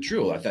totally agree with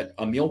Drew. I thought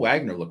Emil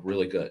Wagner looked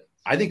really good.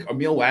 I think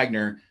Emil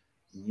Wagner,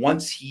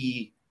 once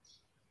he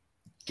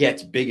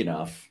gets big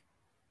enough,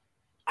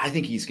 I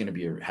think he's going to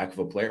be a heck of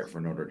a player for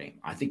Notre Dame.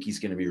 I think he's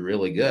going to be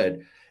really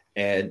good.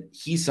 And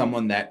he's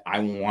someone that I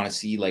want to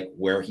see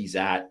where he's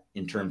at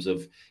in terms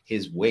of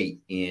his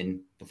weight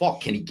in the fall.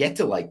 Can he get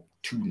to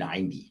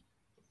 290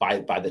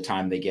 by the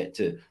time they get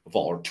to the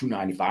fall, or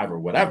 295 or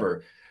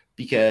whatever?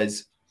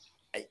 Because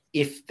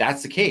if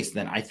that's the case,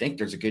 then I think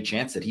there's a good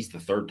chance that he's the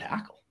third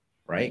tackle,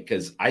 right?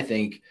 Because I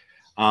think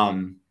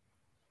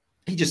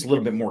he's just a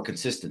little bit more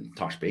consistent than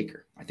Tosh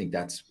Baker. I think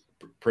that's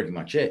pretty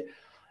much it.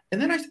 And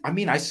then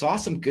I saw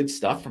some good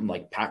stuff from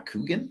Pat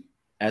Coogan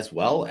as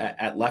well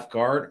at left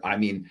guard. I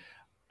mean,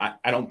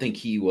 I don't think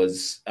he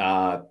was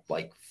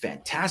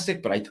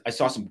fantastic, but I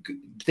saw some good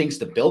things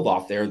to build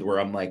off there where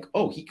I'm like,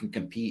 oh, he can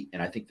compete.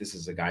 And I think this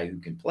is a guy who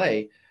can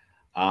play.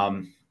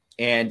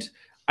 And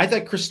I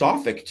thought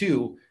Kristofic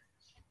too,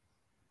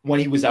 when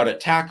he was out at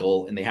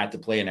tackle and they had to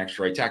play an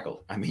extra right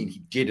tackle. I mean, he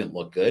didn't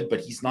look good, but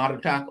he's not a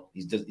tackle.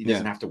 He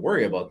doesn't have to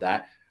worry about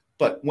that.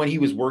 But when he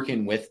was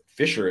working with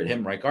Fisher at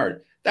him right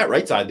guard, that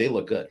right side, they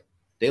look good.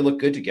 They look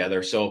good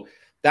together. So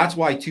that's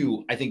why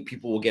too, I think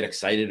people will get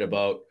excited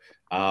about,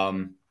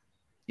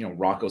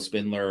 Rocco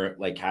Spindler,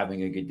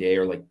 having a good day,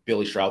 or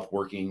Billy Schrauth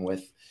working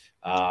with,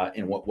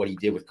 and what he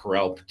did with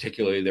Correll,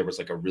 particularly. There was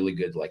a really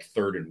good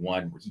 3rd and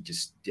 1 where he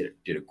just did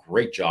a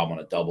great job on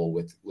a double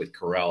with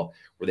Correll,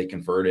 where they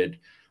converted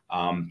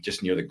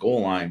just near the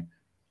goal line.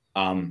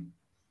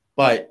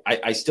 But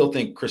I still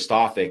think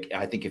Kristofic,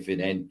 I think if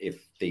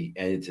they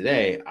ended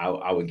today,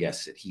 I would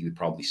guess that he would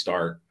probably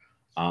start,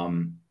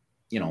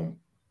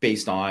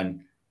 based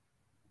on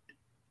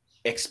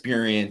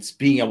experience,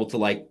 being able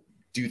to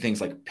do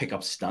things like pick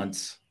up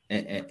stunts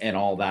and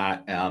all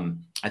that.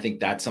 I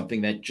think that's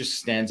something that just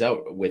stands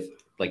out with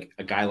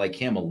a guy like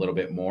him a little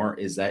bit more,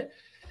 is that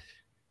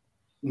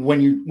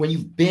when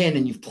you've been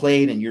and you've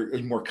played and you're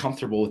more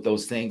comfortable with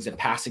those things and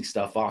passing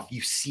stuff off,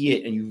 you see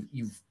it, and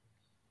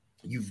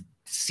you've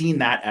seen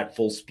that at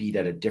full speed,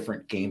 at a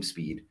different game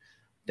speed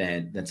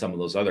than some of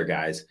those other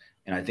guys.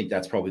 And I think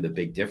that's probably the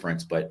big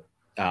difference. But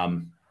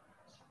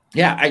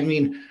yeah, I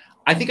mean,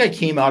 I think I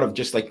came out of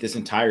just this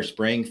entire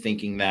spring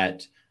thinking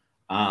that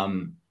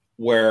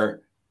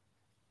where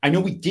I know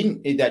we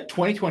didn't, that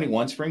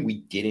 2021 spring,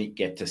 we didn't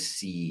get to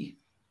see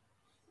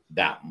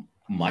that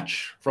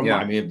much from them.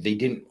 I mean, they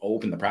didn't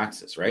open the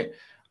practices, right?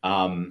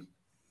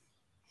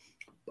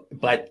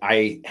 but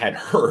I had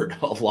heard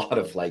a lot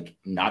of like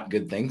not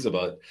good things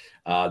about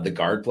the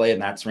guard play in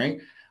that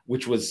spring,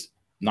 which was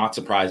not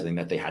surprising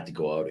that they had to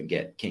go out and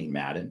get Kane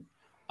Madden,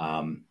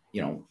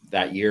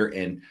 that year.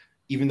 And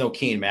even though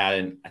Kane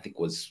Madden, I think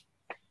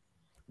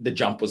the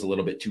jump was a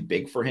little bit too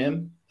big for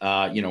him,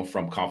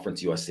 from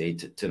Conference USA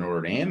to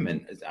Notre Dame.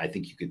 And I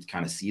think you could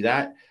kind of see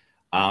that.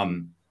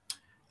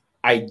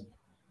 I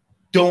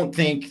don't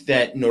think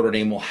that Notre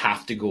Dame will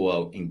have to go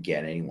out and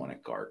get anyone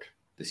at guard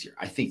this year.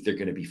 I think they're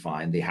going to be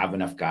fine. They have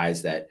enough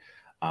guys that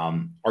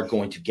are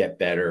going to get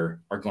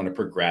better, are going to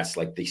progress.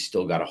 Like they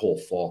still got a whole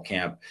fall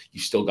camp.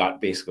 You still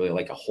got basically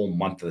like a whole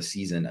month of the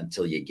season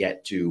until you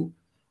get to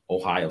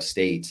Ohio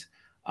State.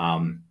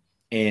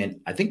 And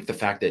I think the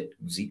fact that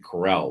Zeke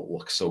Correll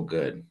looks so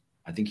good,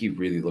 I think he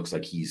really looks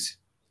like he's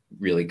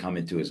really come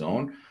into his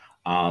own.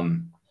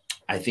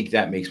 I think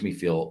that makes me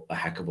feel a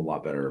heck of a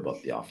lot better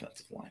about the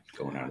offensive line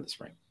going out of the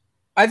spring.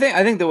 I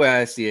think the way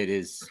I see it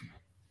is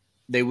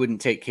they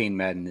wouldn't take Kane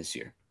Madden this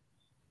year.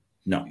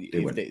 No,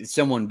 they wouldn't.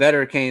 Someone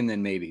better came,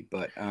 then maybe.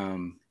 But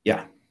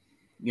yeah.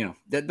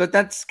 But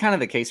that's kind of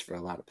the case for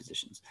a lot of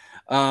positions.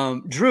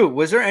 Drew,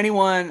 was there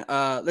anyone?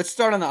 Let's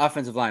start on the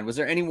offensive line. Was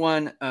there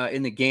anyone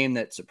in the game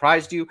that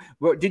surprised you?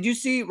 Did you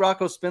see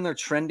Rocco Spindler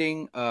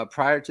trending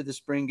prior to the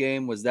spring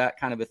game? Was that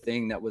kind of a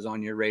thing that was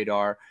on your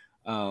radar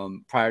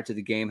prior to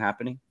the game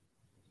happening?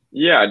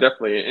 Yeah,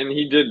 definitely. And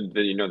he did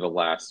the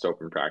last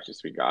open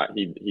practice we got,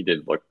 he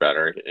did look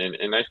better.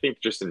 And I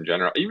think just in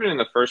general, even in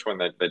the first one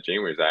that Jamie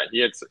was at,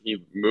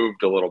 he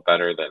moved a little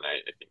better than I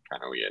think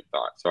kind of we had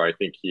thought. So I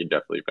think he had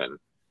definitely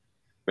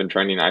been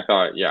trending. I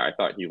thought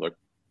he looked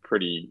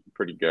pretty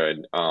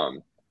good.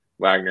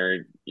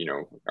 Wagner,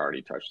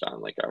 already touched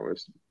on, like I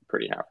was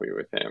pretty happy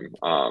with him.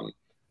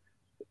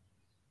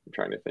 I'm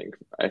trying to think.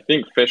 I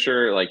think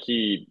Fisher, like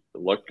he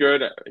looked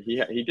good.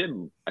 He did.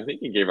 I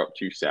think he gave up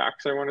 2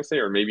 sacks, I want to say,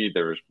 or maybe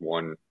there was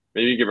one.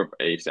 Maybe he gave up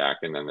a sack,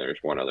 and then there's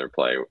one other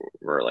play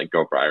where like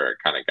Go Breyer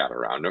kind of got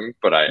around him.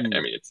 But I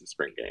mean, it's a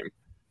spring game,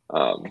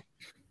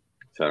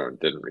 so I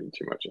didn't read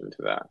too much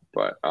into that.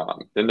 But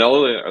then the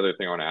only other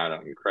thing I want to add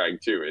on Craig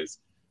too is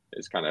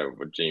kind of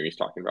what Jamie's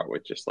talking about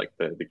with just like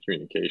the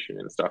communication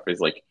and stuff. Is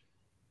like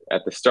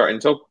at the start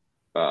until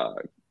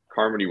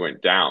Carmody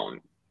went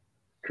down,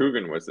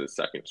 Coogan was the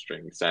second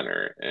string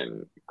center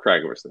and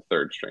Craig was the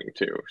third string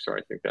too. So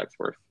I think that's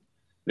worth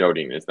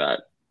noting is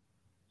that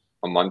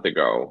a month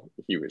ago,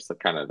 he was the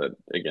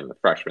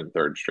freshman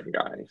third string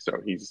guy. So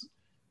he's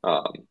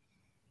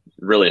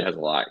really has a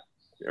lot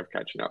of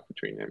catching up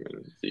between him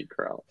and Zeke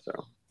Correll.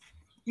 So,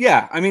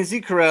 yeah, I mean,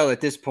 Zeke Correll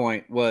at this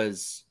point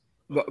was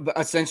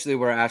essentially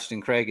where Ashton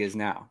Craig is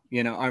now,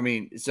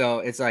 so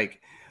it's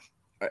like,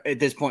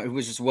 at this point,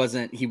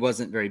 he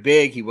wasn't very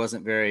big. He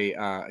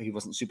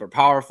wasn't super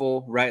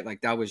powerful, right? Like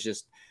that was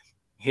just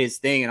his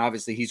thing. And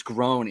obviously he's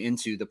grown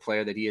into the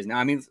player that he is now.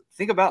 I mean,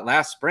 think about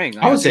last spring.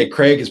 I would say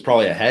Craig is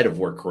probably ahead of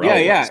where Correll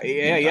was.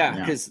 Yeah.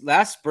 Because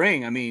last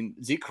spring, I mean,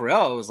 Zeke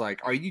Correll was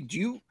like,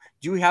 do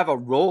you have a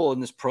role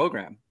in this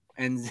program?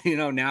 And,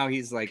 now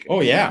he's like,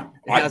 oh yeah.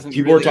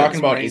 People were talking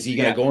about, is he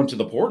going to go into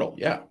the portal?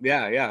 Yeah.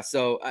 Yeah.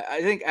 So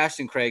I think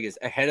Ashton Craig is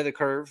ahead of the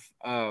curve.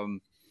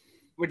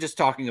 We're just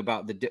talking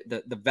about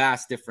the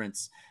vast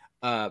difference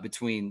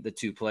between the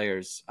two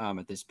players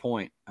at this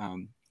point.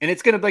 And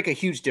it's going to make a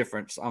huge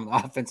difference on the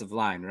offensive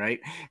line, right?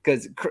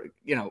 Because,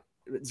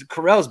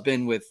 Correll's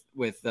been with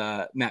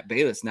Matt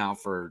Balis now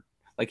for,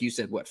 like you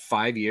said,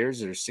 5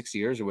 years or 6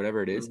 years or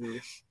whatever it is. Mm-hmm.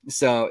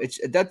 So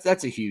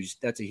that's a huge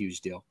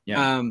deal.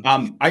 Yeah.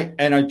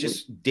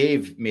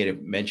 Dave made a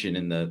mention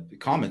in the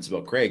comments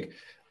about Craig.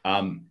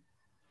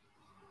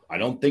 I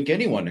don't think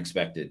anyone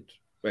expected.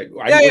 Right.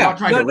 We're not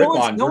trying to rip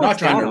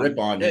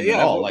on him at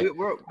all. Like,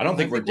 I don't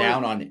think we're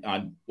down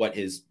on what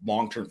his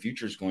long-term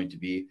future is going to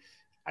be.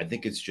 I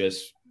think it's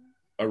just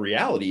a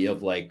reality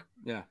of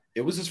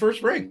it was his first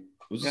spring.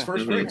 It was his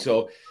first spring.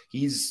 So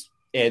he's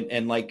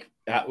and like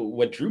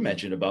what Drew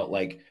mentioned about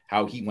like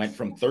how he went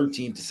from third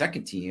team to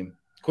second team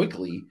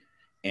quickly,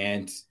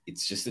 and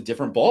it's just a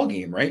different ball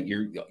game, right?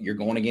 You're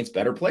going against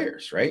better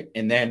players, right?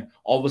 And then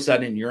all of a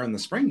sudden you're in the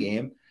spring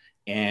game,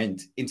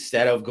 and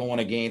instead of going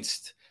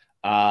against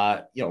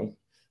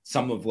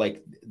some of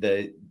like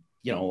the,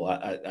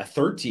 a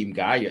third team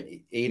guy,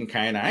 Aiden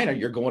Kayanina,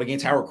 you're going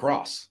against Howard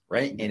Cross,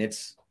 right? And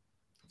it's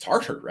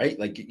harder, right?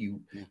 Like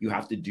you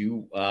have to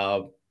do,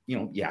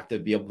 you have to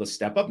be able to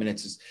step up, and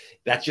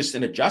that's just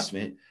an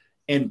adjustment.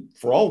 And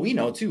for all we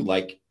know too,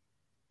 like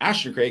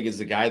Ashton Craig is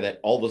the guy that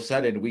all of a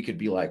sudden we could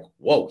be like,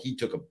 whoa, he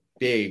took a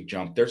big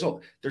jump.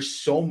 There's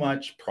so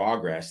much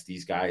progress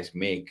these guys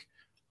make,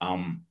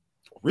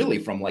 really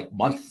from like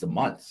month to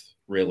month,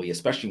 really,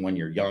 especially when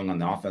you're young on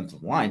the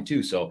offensive line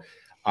too. So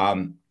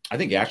I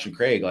think Ashton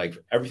Craig, like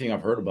everything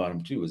I've heard about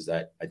him too, is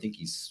that I think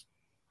he's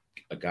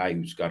a guy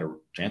who's got a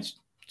chance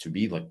to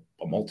be like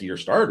a multi-year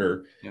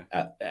starter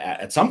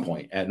at some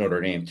point at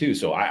Notre Dame too.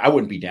 So I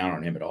wouldn't be down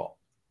on him at all.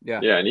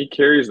 Yeah, and he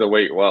carries the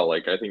weight well.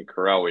 Like I think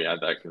Correll, we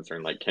had that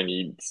concern. Like, can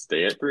he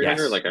stay at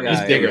 300? Yes. Like, I mean,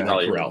 he's bigger than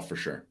Correll for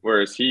sure.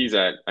 Whereas he's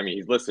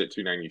listed at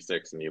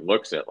 296, and he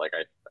looks at like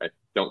I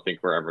don't think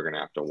we're ever going to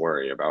have to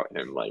worry about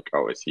him. Like,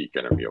 oh, is he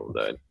going to be able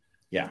to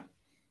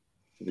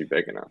be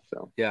big enough?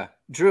 So yeah.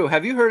 Drew,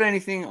 have you heard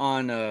anything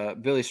on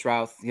Billy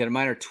Strouth? He had a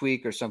minor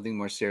tweak or something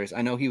more serious.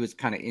 I know he was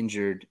kind of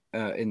injured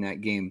in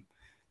that game.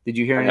 Did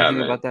you hear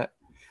anything about that?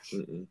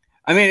 Mm-mm.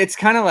 I mean, it's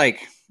kind of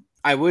like,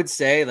 I would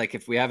say, like,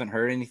 if we haven't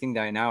heard anything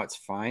by now, it's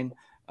fine.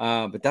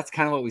 But that's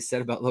kind of what we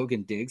said about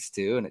Logan Diggs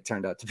too, and it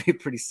turned out to be a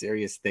pretty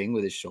serious thing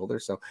with his shoulder.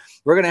 So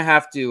we're gonna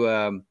have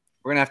to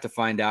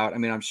find out. I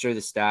mean, I'm sure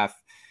the staff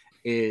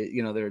is,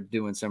 they're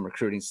doing some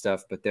recruiting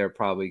stuff, but they're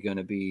probably going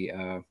to be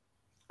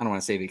I don't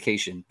want to say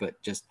vacation,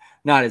 but just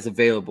not as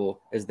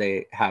available as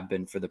they have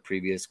been for the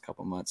previous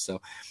couple months.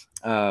 So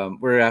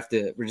we're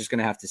just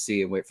gonna have to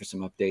see and wait for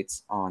some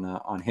updates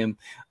on him.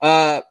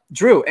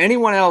 Drew,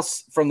 anyone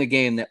else from the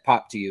game that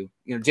popped to you?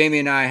 Jamie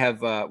and I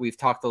have we've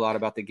talked a lot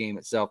about the game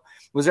itself.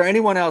 Was there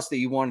anyone else that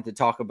you wanted to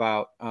talk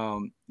about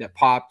that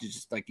popped,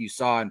 just like you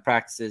saw in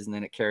practices, and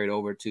then it carried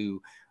over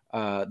to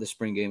the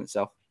spring game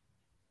itself?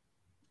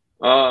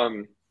 I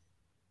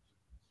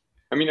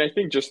mean, I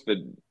think just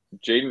the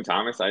Jaden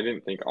Thomas, I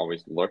didn't think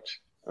always looked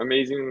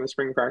amazing in the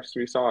spring practice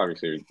we saw.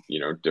 Obviously,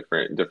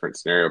 different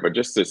scenario, but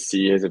just to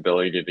see his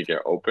ability to get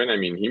open. I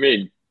mean, he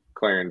made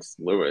Clarence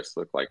Lewis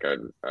look like a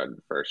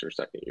first or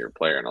second year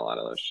player in a lot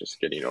of those,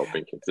 just getting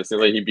open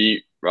consistently. He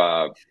beat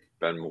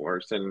Ben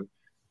Morrison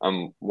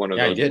one of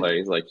those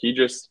plays. Like,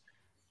 his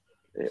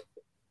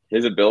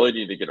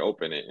ability to get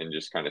open and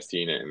just kind of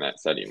seeing it in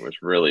that setting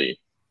was really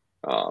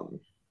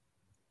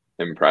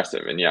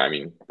impressive. And I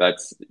mean,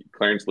 that's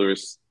Clarence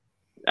Lewis.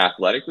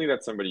 Athletically,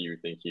 that's somebody you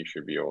think he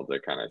should be able to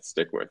kind of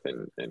stick with,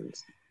 and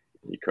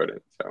he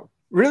couldn't. So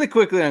really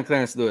quickly on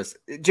Clarence Lewis,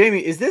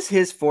 Jamie, is this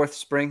his fourth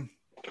spring?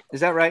 Is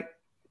that right?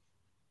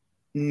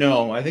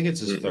 No, I think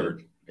it's his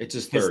third. It's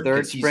his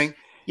third spring.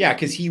 Yeah,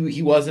 because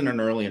he wasn't an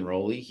early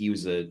enrollee. He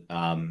was a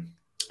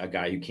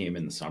guy who came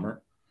in the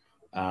summer.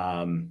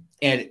 And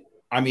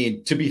I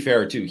mean, to be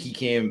fair too, he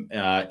came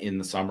in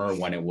the summer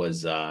when it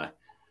was like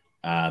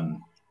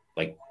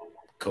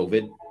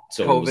COVID.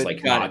 So it was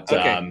like got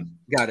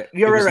it.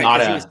 You're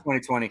right. He was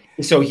 2020.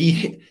 So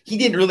he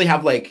didn't really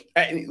have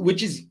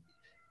which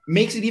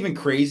makes it even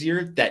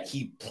crazier that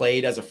he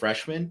played as a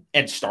freshman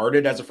and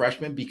started as a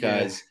freshman,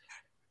 because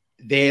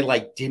they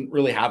didn't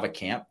really have a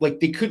camp. Like,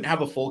 they couldn't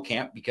have a full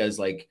camp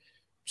because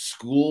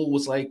school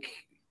was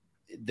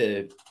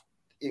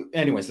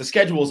anyways, the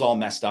schedule was all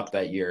messed up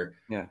that year.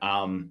 Yeah.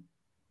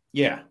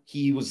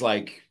 He was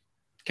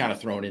kind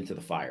of thrown into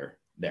the fire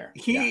there.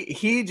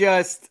 He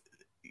just,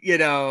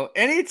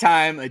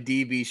 anytime a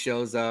DB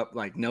shows up,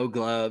 no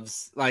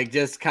gloves,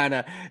 just kind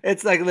of,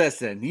 it's like,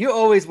 listen, you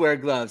always wear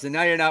gloves, and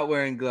now you're not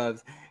wearing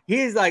gloves.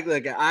 He's like,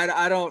 look,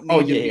 I don't need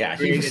to be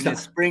great in the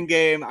spring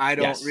game. I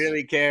don't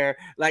really care.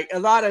 A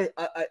lot of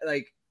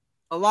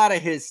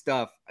his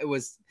stuff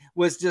was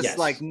just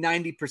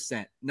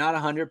 90%, not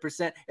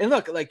 100%. And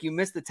look, you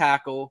missed the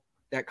tackle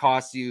that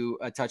cost you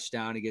a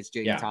touchdown against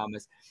Jaden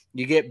Thomas.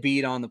 You get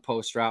beat on the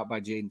post route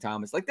by Jaden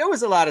Thomas. There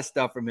was a lot of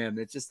stuff from him.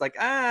 It's just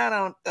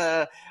I'm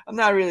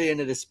not really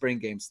into the spring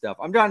game stuff.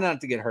 I'm trying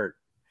not to get hurt.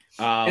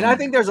 And I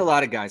think there's a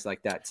lot of guys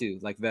like that too,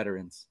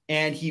 veterans.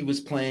 And he was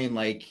playing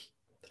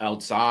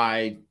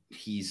outside.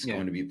 He's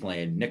going to be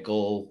playing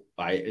nickel,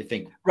 I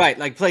think. Right.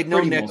 Played no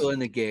nickel in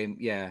the game.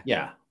 Yeah.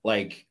 Yeah.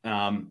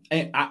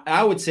 And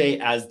I would say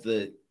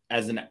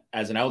as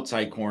an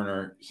outside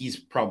corner, he's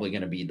probably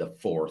going to be the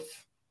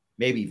fourth,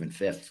 maybe even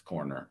fifth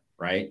corner,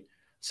 right?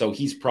 So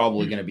he's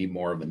probably going to be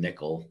more of a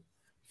nickel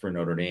for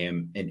Notre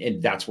Dame.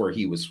 And that's where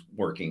he was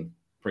working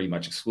pretty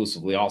much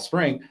exclusively all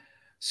spring.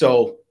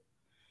 So,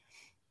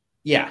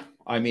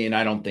 I mean,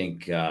 I don't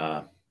think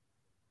it's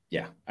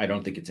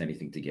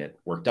anything to get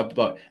worked up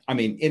about. I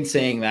mean, in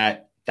saying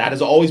that, that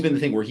has always been the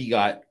thing when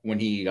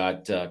he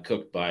got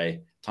cooked by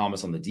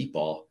Thomas on the deep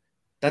ball.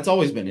 That's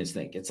always been his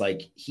thing. It's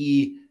can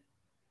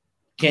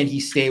he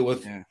stay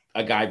with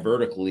a guy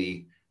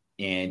vertically?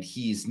 And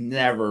he's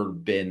never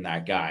been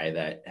that guy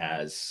that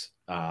has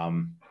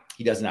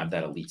he doesn't have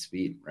that elite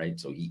speed, right?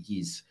 So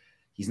he's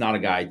not a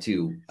guy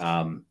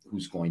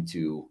who's going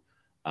to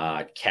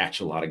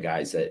catch a lot of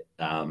guys that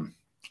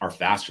are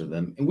faster than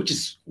him, and which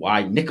is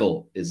why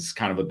nickel is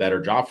kind of a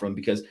better job for him,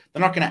 because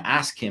they're not going to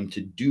ask him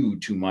to do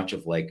too much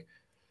of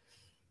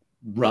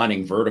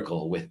running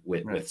vertical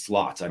with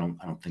slots. I don't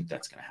think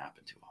that's going to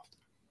happen too often.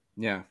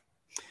 Yeah.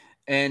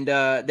 And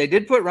they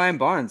did put Ryan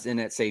Barnes in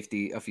at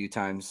safety a few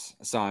times.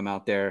 I saw him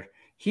out there.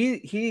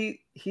 He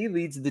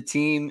leads the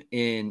team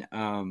in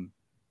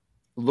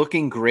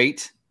looking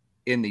great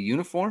in the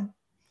uniform.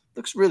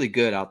 Looks really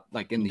good out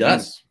in the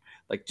uniform.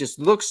 Just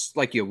looks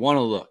like you want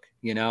to look,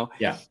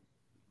 Yeah.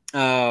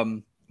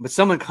 But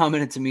someone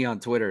commented to me on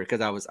Twitter,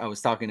 because I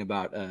was talking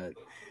about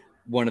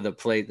one of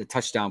the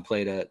touchdown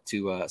play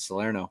to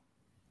Salerno,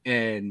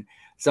 and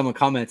someone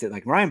commented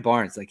Ryan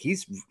Barnes,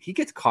 he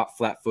gets caught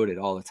flat-footed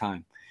all the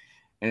time.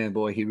 And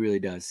boy, he really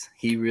does.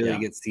 He really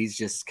gets. He's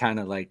just kind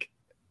of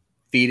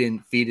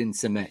feeding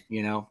cement.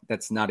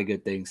 That's not a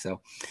good thing.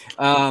 So,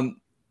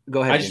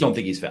 go ahead. I just don't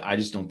think he's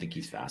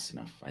fast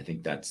enough. I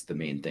think that's the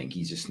main thing.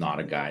 He's just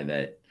not a guy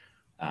that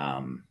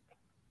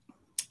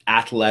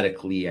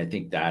athletically, I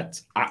think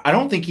that I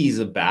don't think he's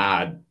a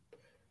bad.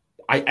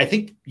 I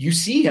think you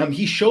see him,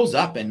 he shows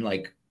up and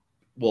like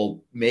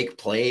will make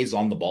plays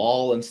on the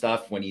ball and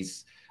stuff when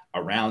he's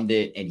around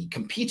it, and he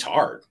competes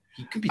hard.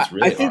 He competes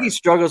really hard. I think he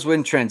struggles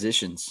with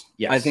transitions.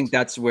 Yes. I think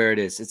that's where it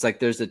is. It's like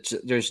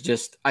there's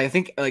just I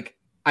think like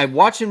I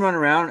watch him run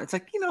around. It's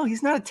like,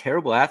 he's not a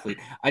terrible athlete.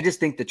 I just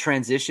think the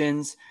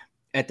transitions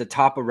at the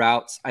top of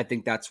routes, I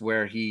think that's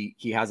where he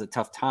has a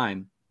tough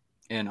time.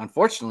 And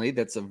unfortunately,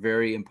 that's a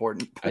very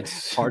important part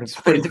of it's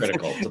pretty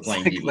critical to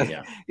playing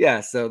DB. Yeah.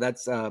 So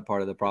that's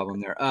part of the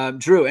problem there.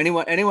 Drew,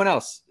 anyone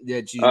else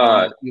that you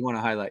want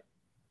to highlight?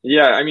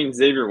 Yeah, I mean,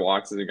 Xavier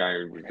Watts is a guy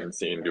we've been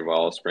seeing do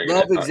well spring.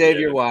 Love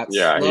Xavier Watts.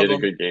 Yeah, he had a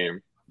good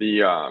game.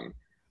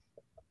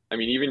 I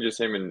mean, even just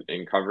him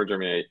in coverage. I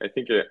mean, I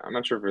think I'm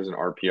not sure if it was an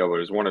RPO, but it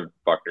was one of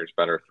Buchner's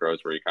better throws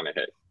where he kind of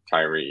hit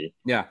Tyree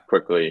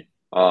quickly.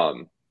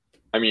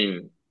 I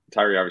mean,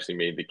 Tyree obviously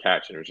made the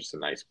catch and it was just a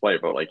nice play,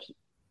 but like,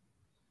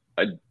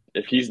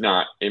 if he's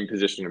not in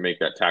position to make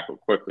that tackle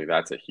quickly,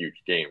 that's a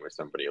huge game with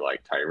somebody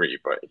like Tyree.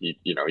 But he,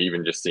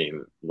 even just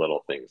seeing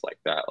little things like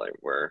that, like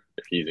where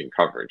if he's in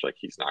coverage, like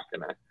he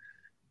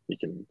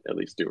can at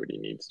least do what he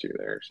needs to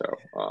there.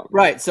 So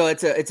right. So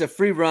it's a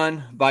free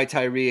run by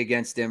Tyree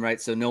against him, right?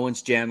 So no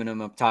one's jamming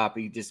him up top.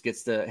 He just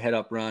gets the head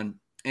up run.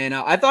 And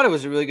I thought it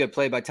was a really good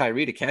play by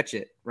Tyree to catch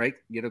it, right?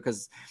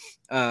 Because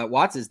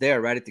Watts is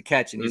there right at the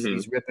catch, and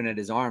he's ripping at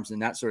his arms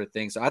and that sort of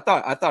thing. So I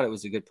thought it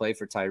was a good play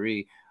for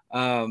Tyree.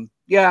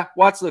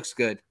 Watts looks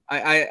good.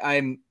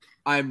 I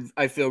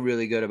feel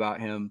really good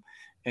about him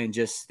and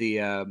just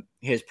the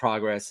his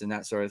progress and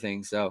that sort of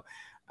thing. So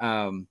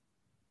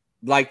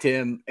liked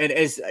him, and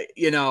as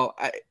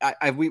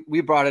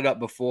we brought it up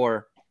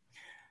before.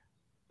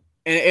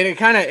 And it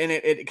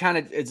kind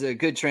of is a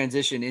good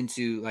transition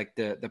into like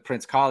the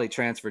Prince Kollie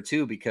transfer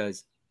too,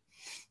 because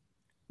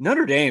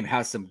Notre Dame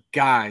has some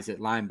guys at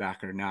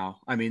linebacker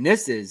now. I mean,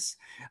 this is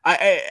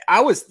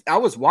I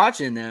was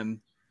watching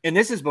them, and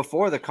this is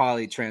before the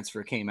Kollie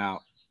transfer came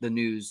out, the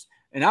news,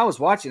 and I was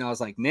watching. I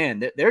was like, man,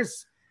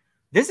 this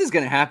is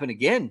going to happen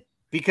again,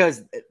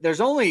 because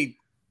there's only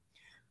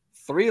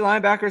 3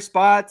 linebacker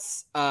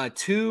spots,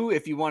 2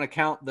 if you want to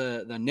count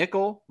the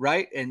nickel,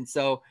 right? And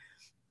so.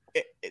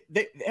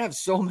 They have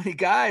so many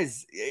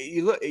guys.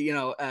 You look,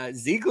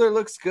 Ziegler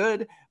looks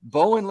good.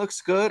 Bowen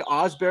looks good.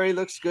 Osbury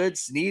looks good.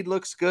 Snead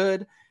looks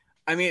good.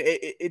 I mean,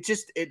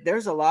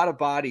 there's a lot of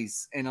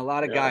bodies and a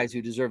lot of guys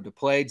who deserve to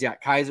play.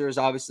 Jack Kaiser is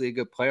obviously a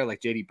good player. Like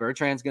JD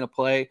Bertrand's going to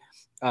play.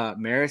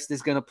 Marist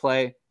is going to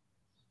play.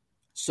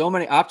 So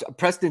many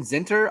Preston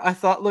Zinter, I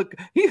thought, look,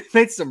 he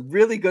made some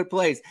really good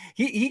plays.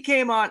 He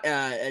came on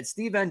at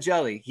Steve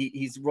Angeli.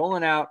 He's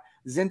rolling out.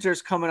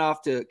 Zinter's coming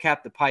off to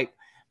cap the pipe.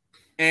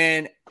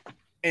 And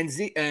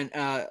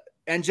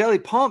Angeli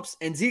pumps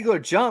and Ziegler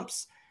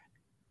jumps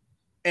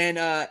and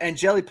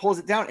Angeli pulls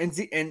it down and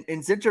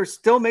Zinter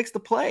still makes the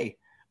play.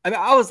 I mean,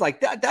 I was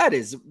like, that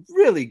is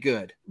really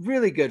good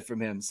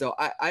from him. So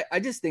I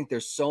just think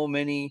there's so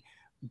many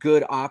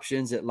good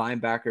options at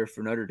linebacker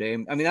for Notre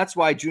Dame. I mean, that's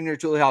why Junior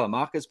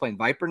Tuihalamaka is playing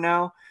Viper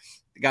now.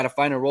 They got to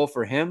find a role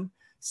for him.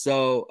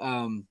 So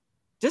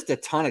just a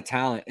ton of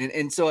talent.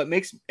 And so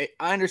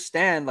I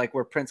understand like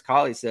where Prince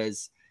Kollie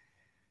says,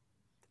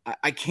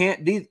 I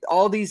can't.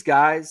 All these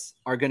guys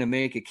are going to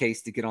make a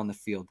case to get on the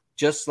field,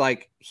 just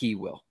like he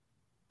will.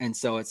 And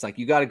so it's like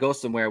you got to go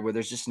somewhere where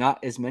there's just not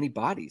as many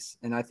bodies.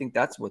 And I think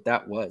that's what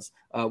that was.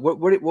 What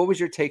was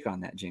your take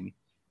on that, Jamie?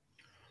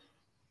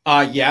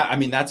 Yeah, I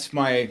mean, that's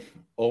my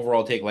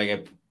overall take. Like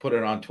I put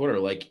it on Twitter.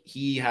 Like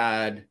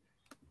his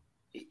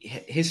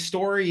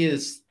story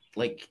is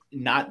like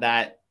not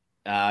that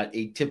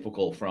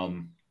atypical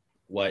from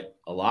what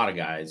a lot of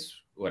guys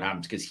what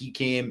happens, because he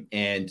came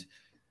and.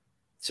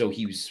 So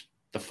he was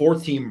the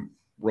 4th team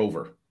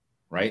rover,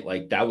 right?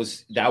 Like that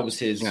was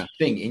his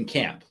thing in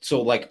camp.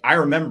 So like I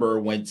remember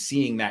when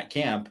seeing that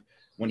camp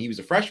when he was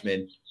a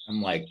freshman, I'm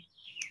like,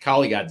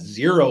 Kollie got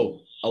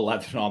 0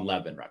 11 on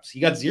 11 reps. He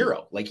got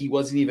 0. Like he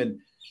wasn't even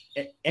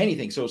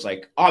anything. So it's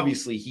like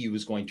obviously he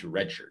was going to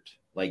redshirt.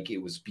 Like it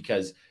was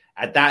because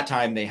at that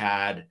time they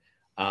had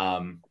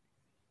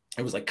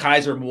it was like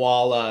Kaiser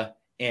Moala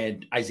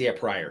and Isaiah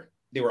Pryor.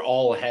 They were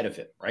all ahead of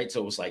him, right?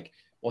 So it was like,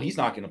 well, he's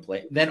not going to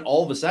play. Then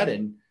all of a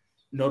sudden,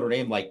 Notre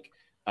Dame, like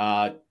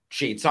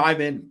Shade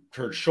Simon,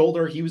 hurt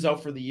shoulder, he was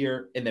out for the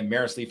year. And then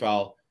Maris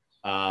Leafau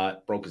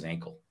broke his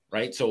ankle,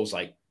 right? So it was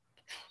like,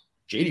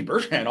 JD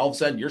Bertrand, all of a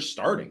sudden you're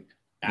starting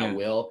at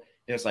will.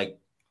 And it's like,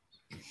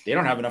 they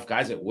don't have enough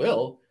guys at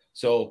will.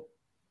 So,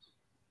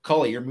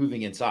 Kollie, you're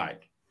moving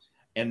inside.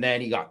 And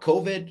then he got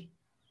COVID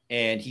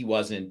and he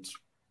wasn't,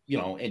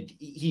 and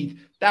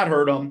that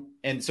hurt him.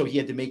 And so he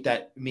had to make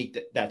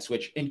that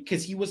switch. And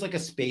because he was like a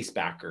space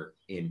backer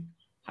in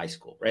high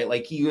school, right?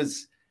 Like he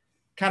was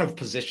kind of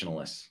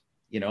positionless,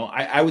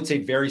 I would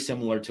say very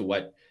similar to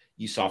what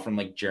you saw from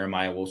like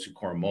Jeremiah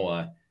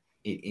Wosu-Koromoa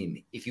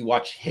in if you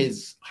watch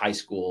his high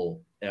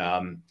school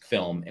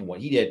film and what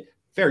he did,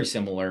 very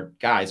similar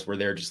guys where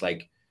they're just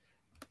like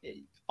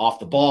off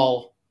the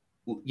ball,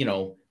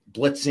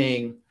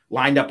 blitzing,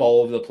 lined up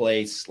all over the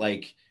place.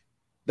 Like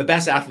the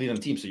best athlete on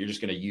the team. So you're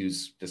just going to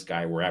use this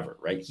guy wherever,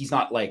 right? He's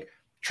not like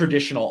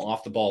traditional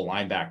off the ball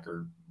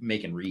linebacker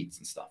making reads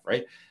and stuff,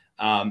 right?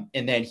 And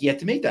then he had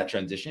to make that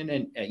transition.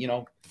 And,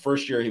 the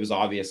first year he was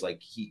obvious,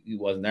 like he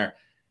wasn't there.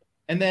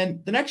 And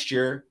then the next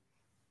year,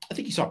 I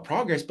think he saw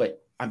progress,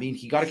 but I mean,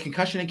 he got a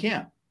concussion in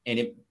camp and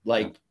it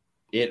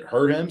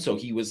hurt him. So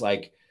he was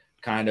like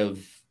kind of,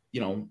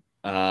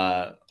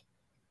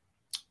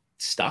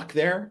 stuck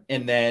there.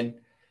 And then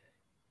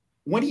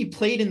when he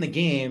played in the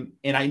game,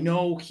 and I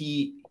know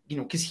he,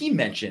 because he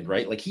mentioned,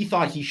 right, like he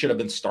thought he should have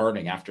been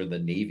starting after the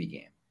Navy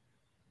game.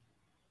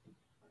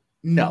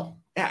 No,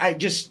 I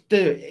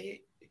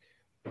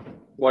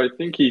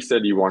think he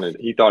said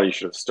he thought he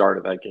should have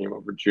started that game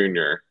over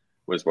Junior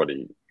was what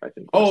I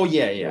think. Oh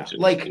yeah.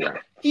 Like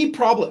he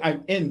probably,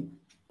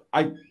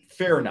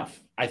 fair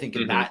enough. I think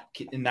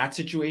in that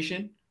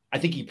situation, I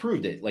think he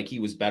proved it. Like he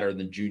was better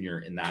than Junior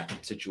in that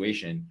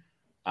situation.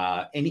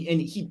 And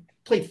he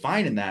played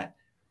fine in that,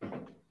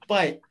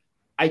 but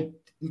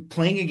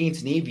playing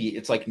against Navy,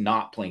 it's like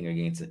not playing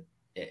against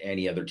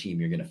any other team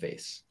you're going to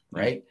face.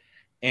 Right.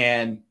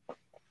 And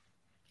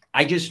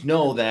I just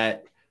know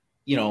that,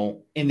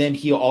 and then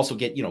he also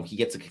he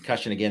gets a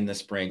concussion again this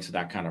spring. So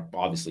that kind of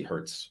obviously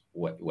hurts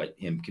what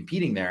him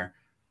competing there.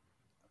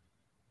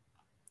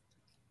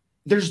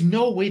 There's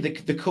no way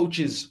that the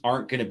coaches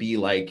aren't going to be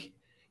like,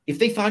 if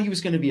they thought he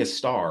was going to be a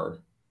star,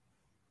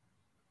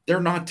 they're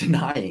not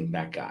denying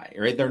that guy,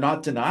 right? They're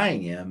not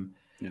denying him.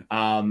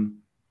 Yeah.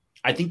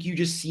 I think you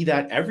just see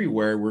that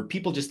everywhere where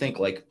people just think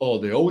like, oh,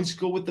 they always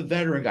go with the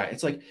veteran guy.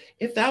 It's like,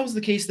 if that was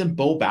the case, then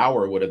Bo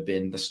Bauer would have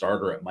been the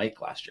starter at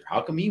Mike last year. How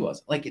come he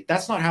wasn't? Like,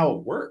 that's not how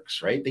it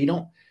works, right? They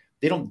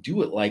don't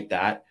do it like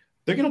that.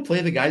 They're going to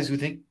play the guys who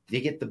think they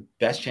get the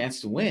best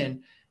chance to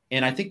win.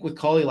 And I think with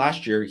Kollie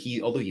last year,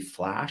 although he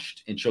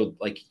flashed and showed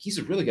like he's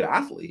a really good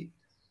athlete,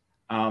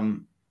 I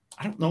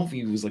don't know if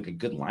he was like a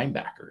good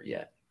linebacker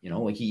yet.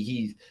 Like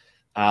he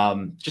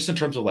just in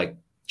terms of like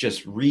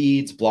just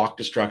reads, block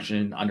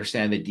destruction,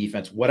 understand the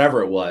defense,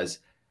 whatever it was.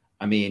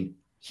 I mean,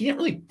 he didn't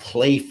really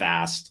play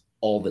fast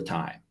all the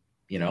time,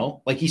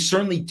 like he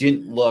certainly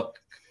didn't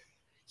look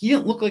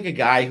like a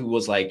guy who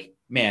was like,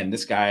 man,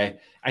 this guy,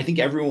 I think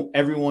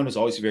everyone was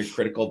always very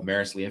critical of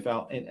Maris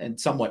Liufau and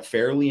somewhat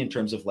fairly in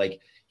terms of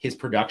like his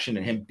production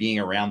and him being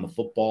around the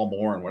football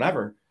more and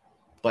whatever.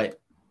 But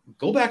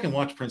go back and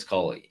watch Prince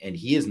Kollie, and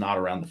he is not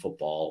around the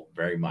football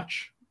very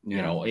much,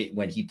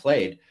 when he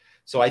played.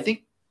 So I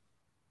think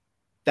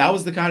that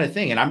was the kind of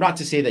thing. And I'm not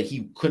to say that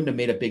he couldn't have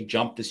made a big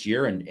jump this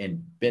year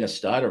and been a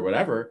stud or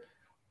whatever,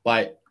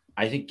 but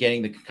I think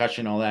getting the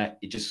concussion, all that,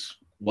 it just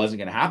wasn't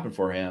going to happen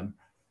for him.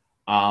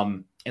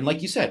 And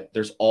like you said,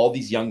 there's all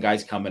these young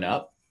guys coming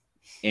up,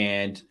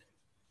 and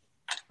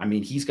I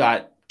mean, he's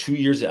got 2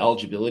 years of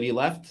eligibility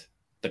left.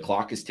 The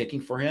clock is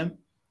ticking for him.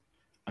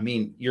 I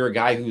mean, you're a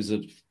guy who's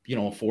a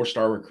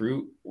 4-star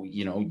recruit.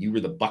 You were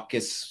the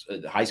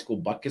Butkus, high school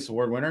Butkus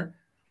Award winner.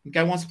 The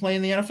guy wants to play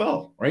in the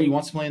NFL, right? He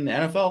wants to play in the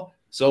NFL.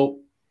 So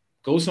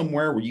go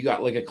somewhere where you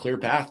got like a clear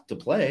path to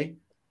play.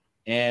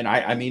 And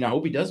I mean, I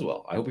hope he does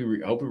well. I hope he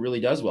really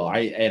does well.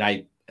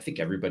 I think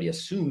everybody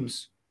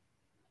assumes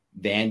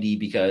Vandy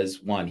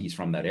because 1, he's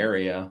from that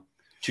area.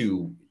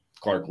 2,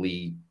 Clark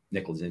Lee,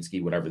 Nick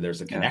Lazinski, whatever.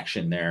 There's a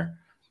connection there.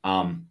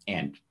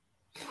 And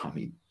I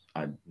mean,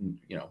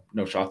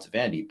 no shots at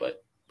Vandy,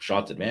 but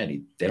shots at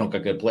Vandy, they don't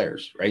got good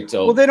players, right?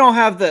 So well, they don't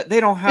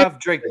have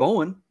Drake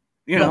Bowen.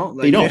 They don't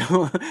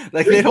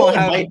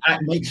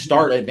might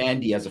start at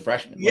Vandy as a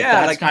freshman.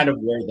 That's kind of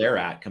where they're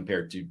at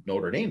compared to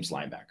Notre Dame's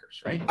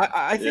linebackers, right?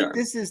 I think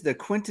this is the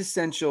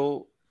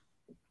quintessential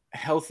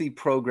healthy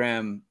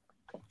program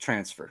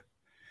transfer.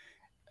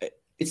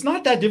 It's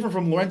not that different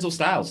from Lorenzo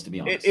Styles, to be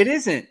honest. It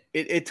isn't.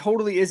 It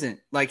totally isn't.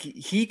 Like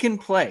he can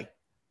play,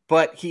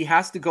 but he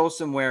has to go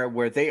somewhere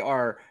where they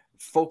are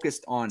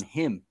focused on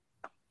him.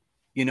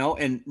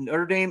 And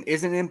Notre Dame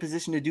isn't in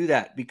position to do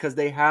that because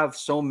they have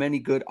so many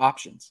good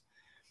options.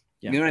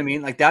 Yeah. You know what I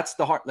mean? Like that's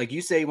the heart. Like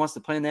you say, he wants to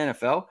play in the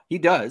NFL. He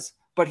does,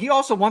 but he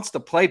also wants to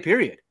play,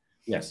 period.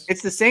 Yes.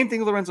 It's the same thing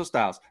with Lorenzo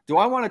Styles. Do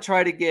I want to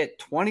try to get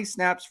 20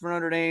 snaps for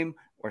Notre Dame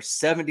or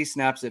 70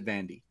 snaps at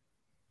Vandy?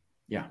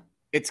 Yeah.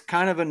 It's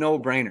kind of a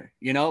no-brainer,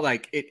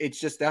 like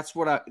it's just, that's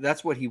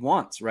what he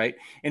wants. Right.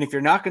 And if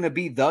you're not going to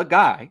be the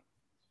guy,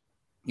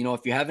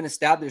 if you haven't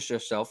established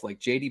yourself like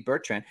JD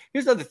Bertrand,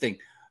 here's the other thing.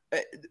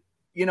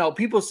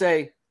 People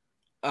say,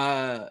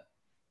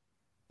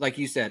 like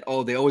you said,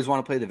 oh, they always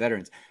want to play the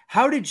veterans.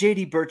 How did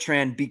JD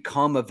Bertrand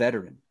become a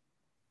veteran?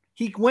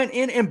 He went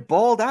in and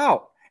balled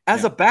out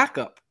as a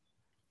backup.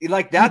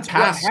 Like that's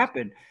what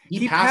happened.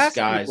 He passed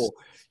guys. People.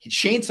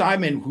 Shane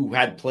Simon, who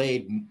had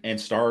played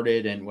and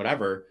started and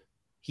whatever,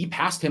 he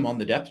passed him on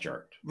the depth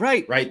chart.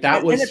 Right.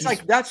 It's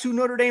like, that's who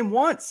Notre Dame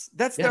wants.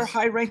 That's their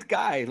high-ranked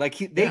guy. Like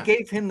they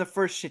gave him the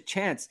first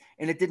chance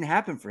and it didn't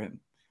happen for him.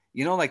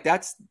 Like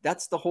that's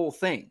the whole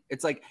thing.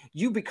 It's like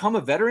you become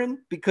a veteran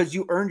because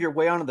you earned your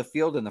way onto the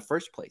field in the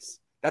first place.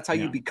 That's how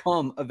you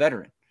become a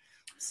veteran.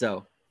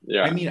 So,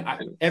 I mean,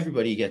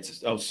 everybody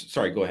gets. Oh,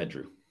 sorry. Go ahead,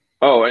 Drew.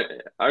 Oh,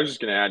 I was just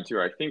going to add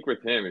too. I think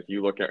with him, if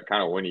you look at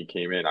kind of when he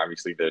came in,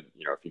 obviously if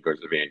he goes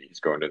to Vandy,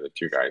 he's going to the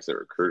two guys that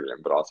recruited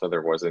him. But also,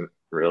 there wasn't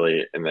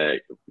really in the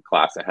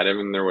class ahead of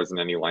him. There wasn't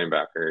any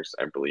linebackers.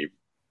 I believe.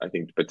 I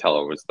think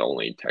Patella was the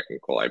only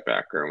technical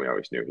linebacker, and we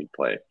always knew he'd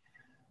play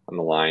on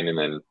the line. And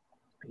then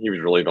he was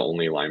really the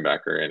only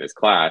linebacker in his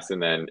class.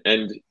 And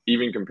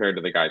even compared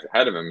to the guys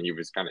ahead of him, he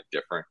was kind of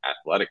different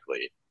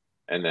athletically.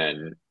 And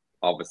then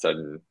all of a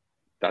sudden,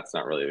 that's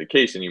not really the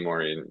case anymore.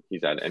 And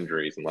he's had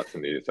injuries and let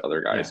some of these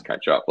other guys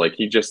catch up. Like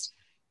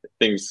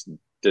things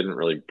didn't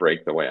really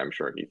break the way I'm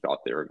sure he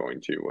thought they were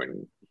going to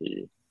when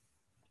he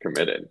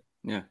committed.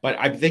 Yeah. But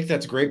I think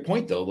that's a great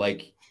point though.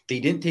 Like they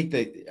didn't take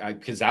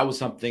because that was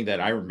something that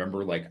I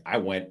remember, like I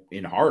went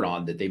in hard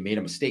on that they made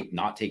a mistake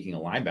not taking a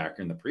linebacker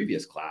in the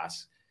previous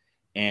class.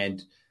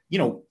 And,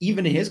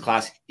 even in his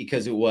class,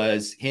 because it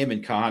was him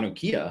and Kahanu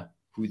Kia,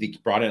 who they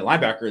brought in a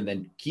linebacker, and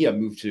then Kia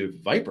moved to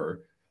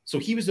Viper. So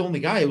he was the only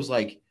guy. It was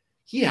like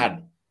he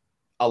had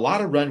a lot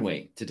of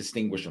runway to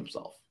distinguish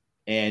himself.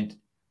 And,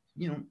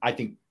 I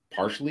think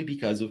partially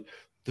because of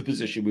the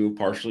position move,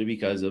 partially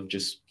because of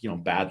just,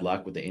 bad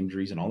luck with the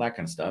injuries and all that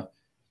kind of stuff,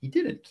 he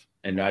didn't.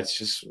 And that's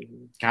just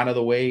kind of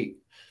the way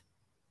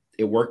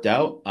it worked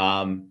out.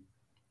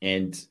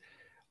 And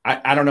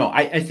I don't know.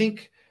 I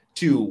think,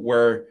 too,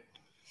 where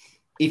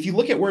if you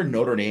look at where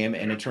Notre Dame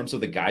and in terms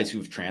of the guys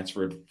who've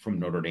transferred from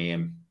Notre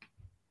Dame,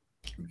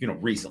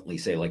 recently,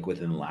 say like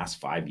within the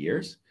last 5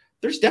 years,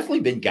 there's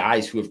definitely been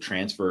guys who have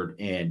transferred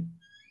and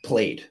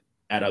played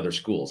at other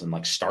schools and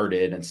like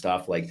started and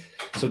stuff like,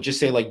 so just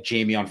say like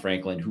Jamion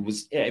Franklin, who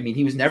was,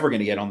 he was never going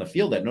to get on the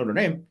field at Notre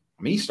Dame.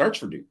 He starts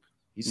for Duke.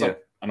 He's like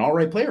an all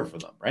right player for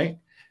them. Right.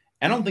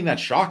 I don't think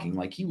that's shocking.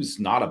 Like he was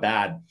not a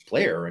bad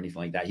player or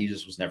anything like that. He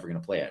just was never going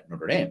to play at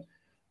Notre Dame.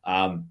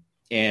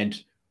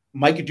 And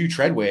Micah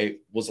Treadway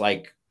was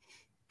like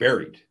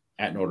buried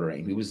at Notre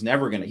Dame. He was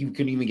never he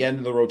couldn't even get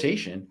into the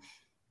rotation.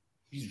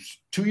 He's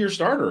a 2-year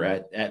starter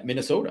at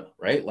Minnesota,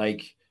 right?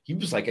 Like he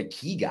was like a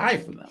key guy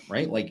for them,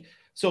 right? Like,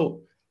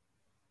 so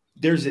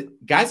there's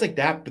guys like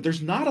that, but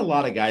there's not a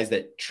lot of guys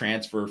that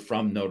transfer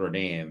from Notre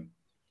Dame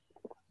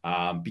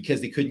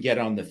because they couldn't get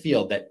on the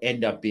field that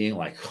end up being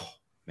like, oh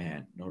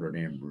man, Notre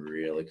Dame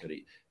really could have.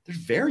 There's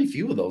very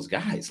few of those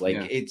guys. Like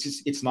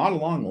it's not a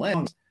long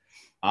list.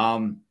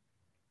 And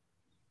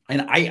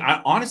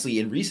I honestly,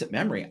 in recent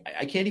memory,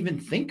 I can't even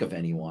think of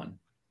anyone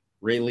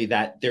really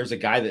that there's a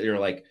guy that you're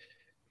like,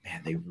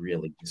 man, they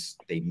really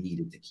they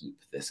needed to keep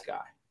this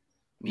guy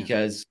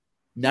because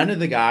none of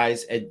the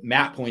guys, and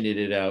Matt pointed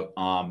it out.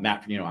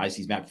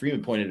 IC's Matt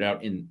Freeman pointed it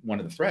out in one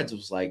of the threads. It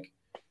was like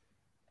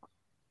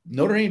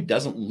Notre Dame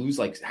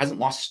hasn't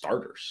lost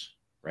starters,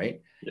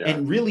 right? Yeah.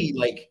 And really,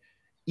 like,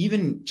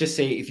 even just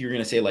say if you're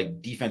going to say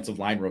like defensive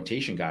line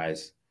rotation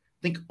guys,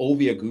 I think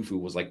Ovia Gufu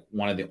was like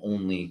one of the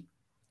only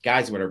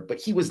guys, whatever, but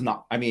he was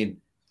not.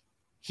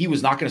 He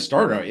was not going to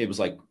start. It was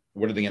like,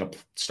 what are they going to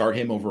start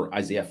him over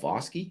Isaiah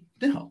Foskey?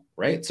 No,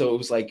 right? So it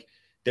was like,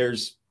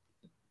 there's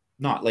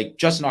not like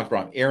Justin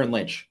Oxbrown, Aaron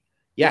Lynch.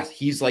 Yes,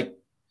 he's like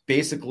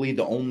basically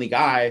the only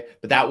guy,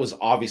 but that was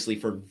obviously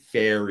for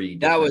very.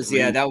 That was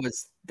weird.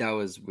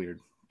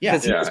 Yeah,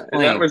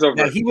 and that was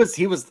over.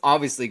 He was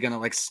obviously going to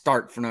like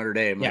start for Notre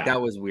Dame. Like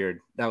that was weird.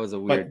 That was a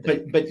weird.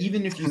 But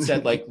even if you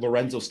said like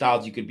Lorenzo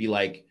Styles, you could be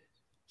like,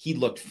 he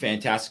looked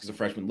fantastic as a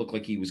freshman, looked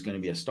like he was going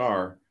to be a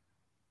star,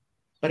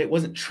 but it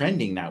wasn't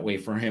trending that way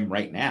for him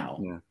right now.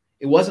 Yeah.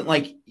 It wasn't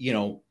like,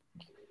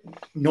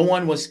 no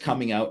one was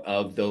coming out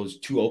of those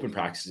 2 open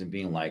practices and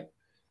being like,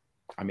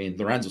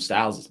 Lorenzo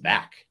Styles is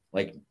back.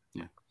 Like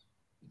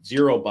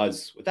zero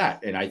buzz with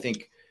that. And I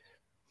think,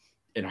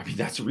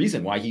 that's the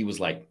reason why he was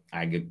like,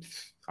 I'm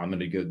going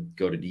to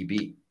go to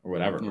DB or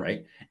whatever. Yeah.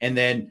 Right. And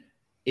then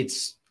in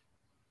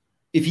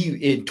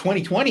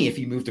 2020, if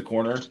he moved to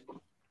corner,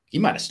 he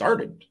might have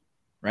started,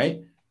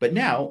 right? But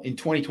now in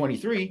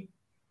 2023,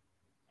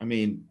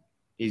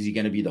 is he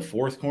going to be the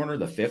 4th corner,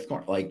 the 5th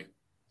corner? Like,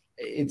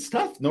 it's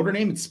tough. Notre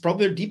Dame, it's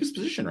probably their deepest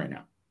position right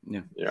now.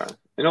 Yeah. And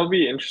it'll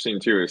be interesting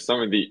too, is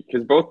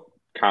because both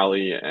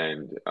Kollie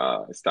and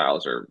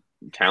Styles are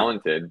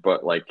talented,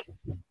 but like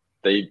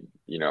they,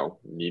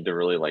 need to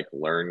really like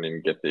learn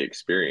and get the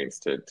experience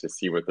to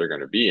see what they're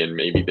going to be. And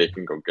maybe they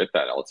can go get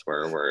that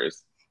elsewhere.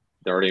 Whereas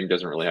Notre Dame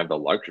doesn't really have the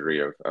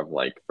luxury of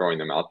like throwing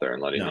them out there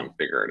and letting them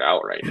figure it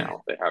out right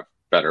now. They have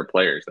better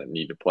players that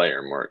need to play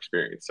or more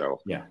experience.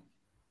 So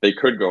they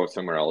could go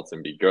somewhere else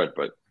and be good,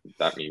 but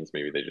that means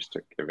maybe they just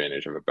took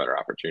advantage of a better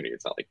opportunity.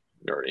 It's not like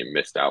Notre Dame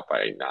missed out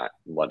by not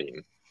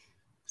letting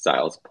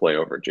Styles play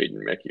over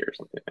Jaden Mickey or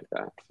something like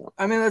that. So.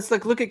 Let's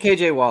look at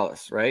KJ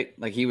Wallace, right?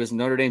 Like he was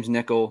Notre Dame's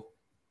nickel,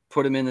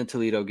 put him in the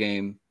Toledo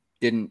game,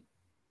 didn't,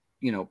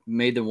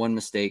 made the one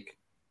mistake,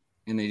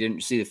 and they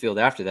didn't see the field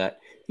after that.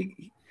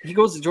 He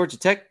goes to Georgia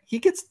Tech. He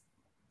gets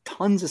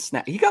tons of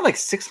snaps. He got like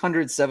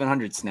 600,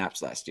 700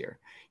 snaps last year.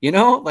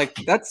 Like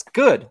that's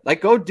good.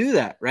 Like go do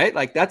that, right?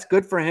 Like that's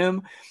good for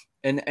him.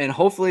 And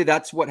hopefully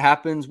that's what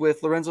happens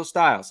with Lorenzo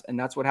Styles. And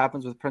that's what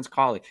happens with Prince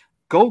Kollie.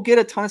 Go get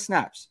a ton of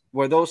snaps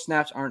where those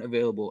snaps aren't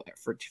available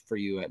for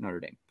you at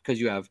Notre Dame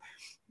because you have,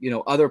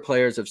 other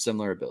players of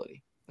similar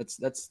ability.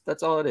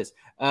 That's all it is.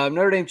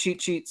 Notre Dame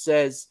cheat sheet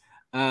says,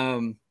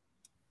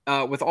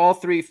 with all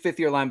 3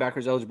 fifth-year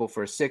linebackers eligible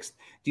for a 6th,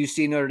 do you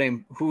see Notre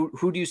Dame?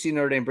 Who do you see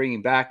Notre Dame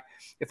bringing back?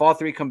 If all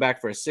 3 come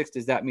back for a 6th,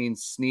 does that mean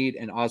Snead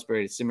and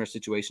Osbury, a similar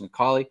situation to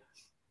Kollie?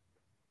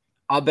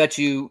 I'll bet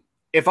you,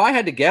 if I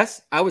had to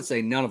guess, I would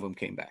say none of them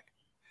came back.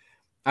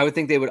 I would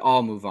think they would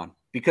all move on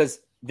because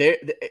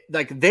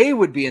they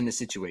would be in the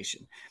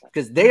situation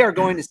because they are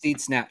going to cede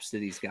snaps to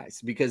these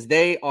guys because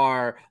they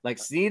are like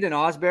Snead and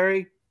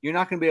Osbury. You're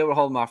not going to be able to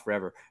hold them off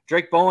forever.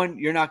 Drake Bowen,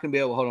 you're not going to be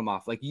able to hold them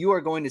off. Like you are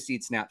going to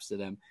cede snaps to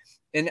them.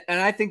 And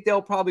I think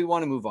they'll probably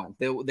want to move on.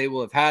 They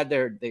will have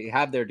they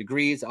have their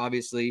degrees,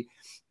 obviously.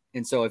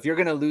 And so if you're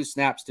going to lose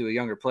snaps to a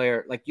younger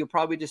player, like you'll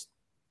probably just,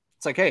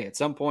 it's like, hey, at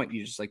some point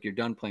you just like, you're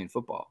done playing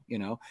football,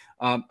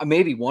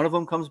 maybe one of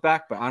them comes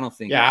back, but I don't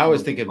think. Yeah. I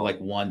was thinking like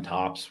one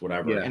tops,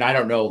 whatever. Yeah. And I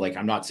don't know, like,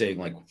 I'm not saying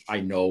like, I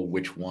know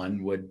which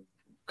one would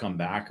come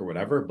back or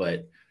whatever,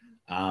 but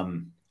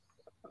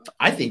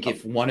I think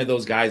if one of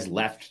those guys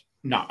left,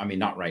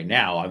 not right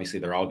now, obviously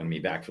they're all going to be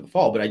back for the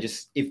fall, but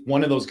if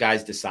one of those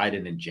guys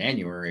decided in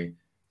January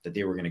that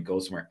they were going to go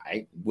somewhere,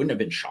 I wouldn't have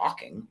been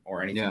shocking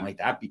or anything like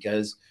that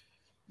because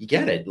you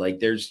get it. Like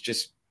there's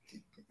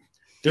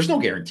no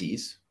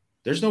guarantees.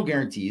 There's no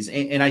guarantees.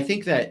 And I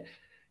think that,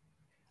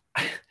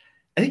 I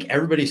think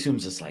everybody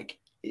assumes it's like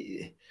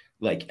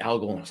Al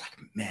Golden was like,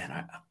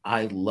 man,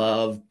 I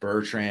love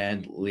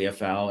Bertrand,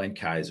 Liufau, and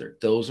Kaiser.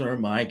 Those are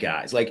my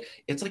guys. Like,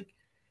 it's like,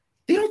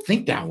 they don't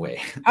think that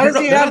way. How does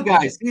he have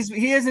guys?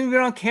 He hasn't even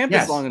been on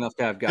campus long enough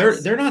to have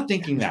guys. They're not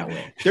thinking that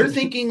way. They're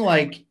thinking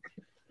like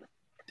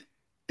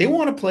they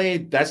want to play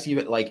best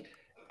even like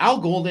Al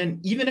Golden,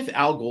 even if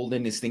Al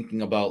Golden is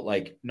thinking about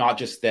like not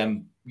just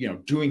them,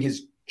 doing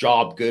his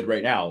job good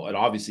right now, and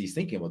obviously he's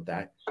thinking about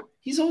that.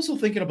 He's also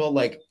thinking about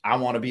like, I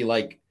want to be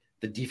like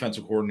the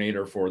defensive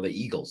coordinator for the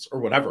Eagles or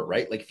whatever,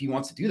 right? Like if he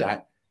wants to do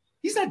that,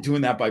 he's not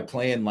doing that by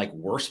playing like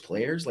worse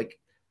players. Like,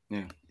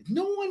 yeah.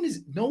 No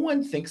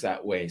one thinks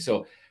that way.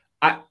 So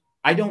I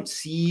don't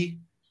see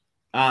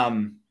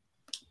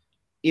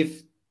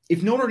if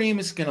Notre Dame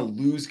is going to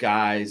lose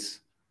guys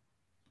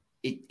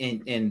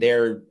and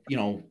they're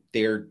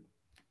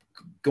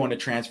going to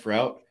transfer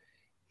out,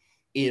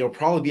 it'll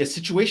probably be a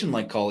situation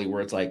like Kollie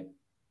where it's like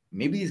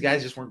maybe these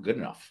guys just weren't good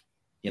enough,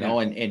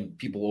 and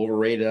people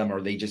overrated them or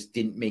they just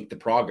didn't make the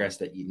progress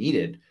that you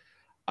needed.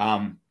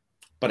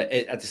 But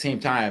at the same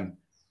time,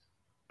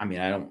 I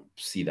don't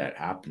see that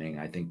happening.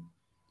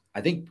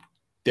 I think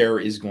there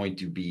is going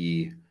to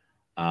be,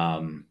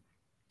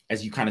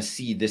 as you kind of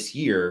see this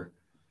year,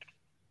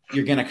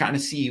 you're going to kind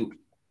of see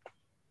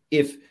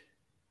if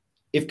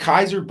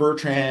Kaiser,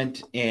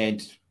 Bertrand,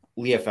 and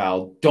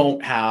Liufau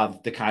don't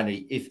have the kind of,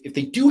 if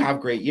they do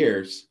have great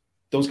years,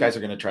 those guys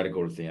are going to try to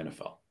go to the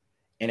NFL.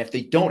 And if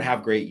they don't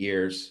have great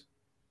years,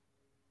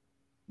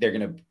 they're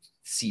going to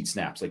cede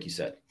snaps, like you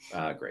said,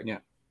 Greg.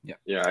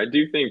 Yeah, I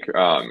do think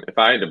if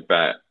I had to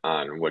bet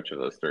on which of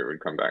those 3 would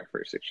come back for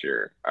a 6th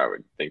year, I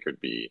would think it would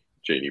be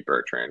JD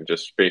Bertrand,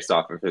 just based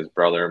off of his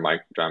brother,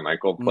 John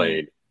Michael,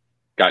 came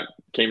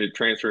to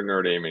transfer to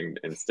Notre Dame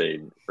and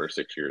stayed for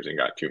 6 years and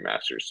got 2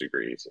 master's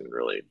degrees and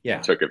really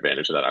took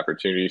advantage of that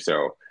opportunity.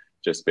 So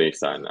just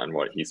based on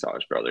what he saw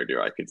his brother do,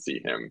 I could see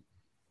him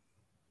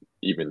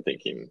even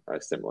thinking a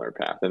similar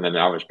path. And then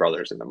now his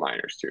brother's in the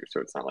minors too.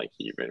 So it's not like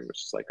he even was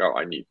just like, oh,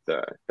 I need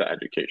the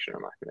education.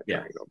 I'm not going to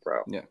try and go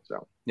pro. Yeah.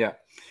 So, yeah.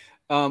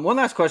 One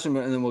last question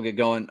and then we'll get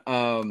going.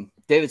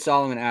 David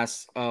Solomon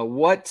asks,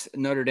 what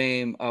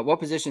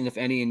position, if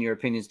any, in your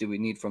opinions, do we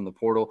need from the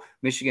portal?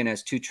 Michigan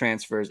has 2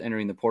 transfers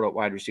entering the portal at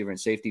wide receiver and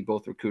safety,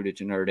 both recruited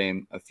to Notre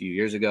Dame a few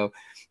years ago.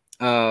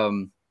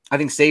 I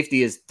think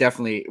safety is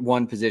definitely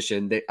one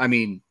position. I'd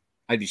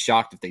be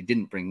shocked if they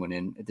didn't bring one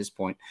in at this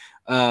point.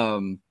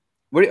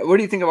 What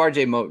do you think of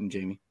RJ Moten,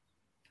 Jamie?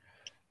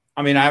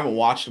 I haven't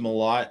watched him a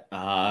lot.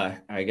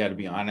 I got to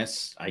be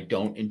honest. I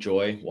don't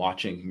enjoy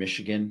watching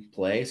Michigan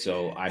play,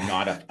 so I'm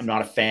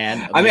not a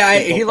fan.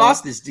 He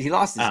lost his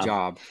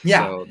job.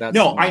 Yeah.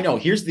 So I know.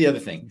 Here's the other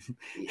thing.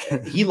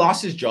 He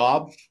lost his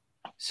job,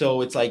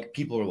 so it's like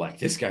people are like,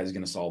 "This guy's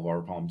going to solve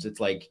our problems."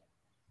 It's like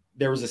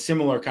there was a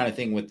similar kind of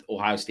thing with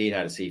Ohio State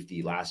had a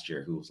safety last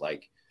year who was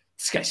like,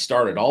 "This guy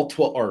started all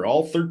 12 or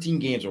all 13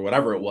 games or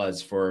whatever it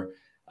was for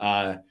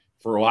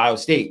Ohio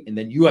State, and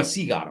then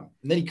USC got him,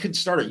 and then he couldn't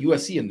start at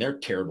USC and their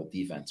terrible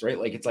defense, right?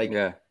 Like it's like,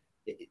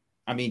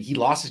 he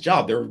lost his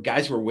job. There were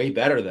guys who were way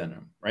better than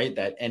him, right?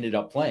 That ended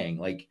up playing.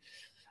 Like,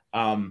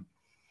 I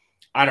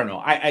don't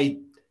know.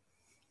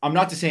 I'm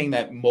not just saying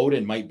that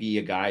Moten might be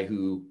a guy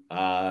who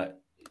I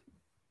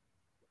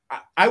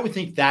would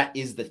think that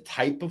is the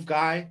type of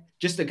guy,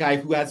 just a guy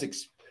who has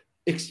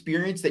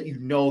experience that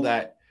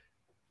that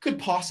could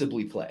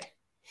possibly play,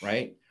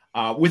 right?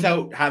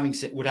 Without having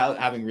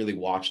really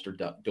watched or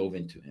dove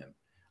into him.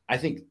 I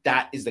think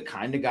that is the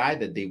kind of guy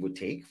that they would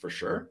take for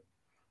sure.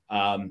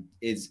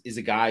 Is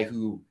a guy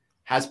who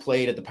has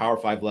played at the Power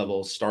 5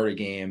 level, started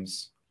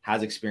games,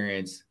 has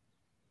experience,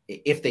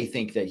 if they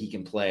think that he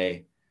can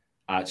play.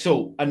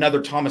 So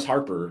another Thomas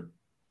Harper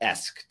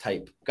esque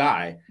type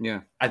guy.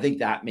 Yeah. I think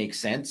that makes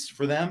sense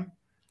for them.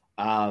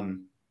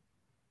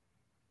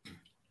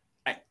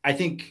 I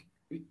think,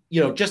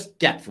 just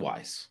depth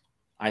wise,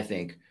 I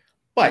think.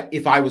 But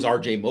if I was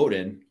RJ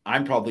Moden,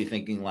 I'm probably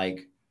thinking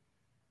like,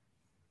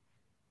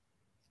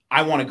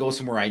 I want to go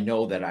somewhere I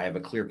know that I have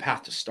a clear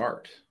path to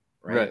start.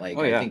 Right. Like,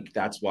 I think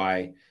that's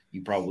why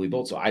you probably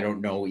both. So I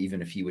don't know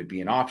even if he would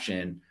be an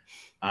option.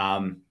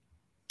 I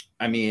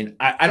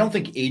don't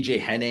think AJ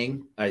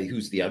Henning,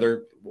 who's the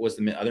other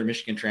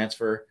Michigan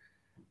transfer.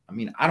 I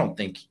mean, I don't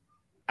think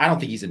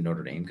he's a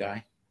Notre Dame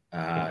guy.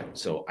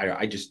 So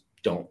I just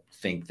don't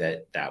think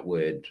that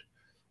would,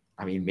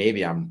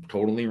 maybe I'm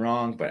totally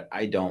wrong, but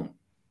I don't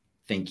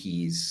think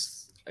he's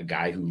a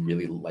guy who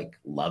really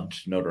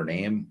loved Notre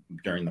Dame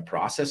during the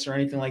process or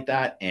anything like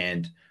that.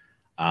 And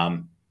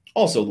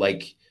also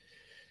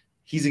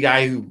he's a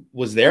guy who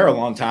was there a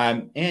long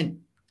time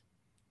and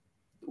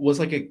was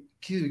like a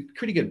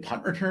pretty good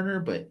punt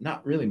returner, but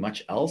not really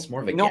much else,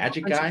 more of a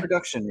gadget guy.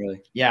 Production,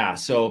 really. Yeah.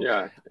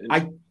 So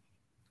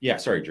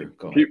sorry, Drew,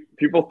 go ahead.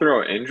 People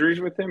throw injuries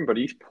with him, but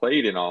he's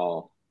played in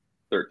all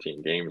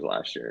 13 games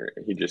last year.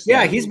 He just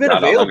he's been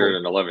available.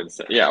 111.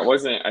 Yeah, it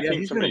wasn't. I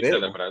think somebody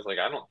said that, but I was like,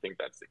 I don't think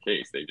that's the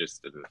case. They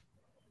just didn't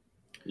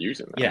use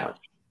him that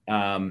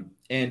much.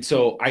 And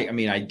so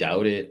I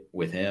doubt it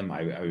with him.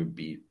 I would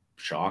be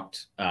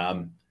shocked.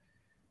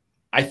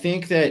 I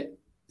think that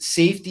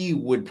safety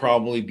would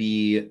probably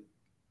be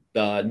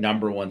the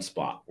number one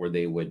spot where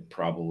they would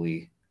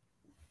probably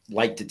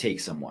like to take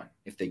someone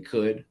if they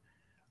could.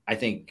 I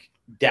think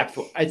depth,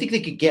 I think they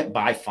could get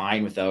by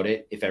fine without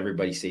it. If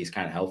everybody stays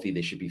kind of healthy,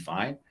 they should be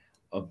fine.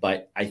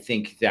 But I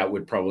think that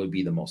would probably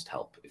be the most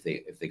help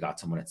if they got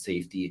someone at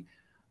safety.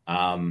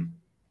 I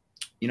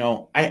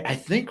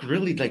think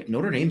really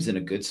Notre Dame's in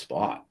a good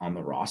spot on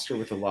the roster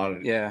with a lot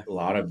of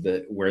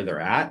the where they're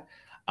at.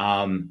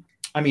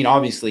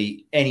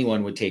 Obviously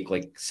anyone would take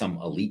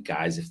some elite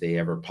guys if they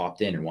ever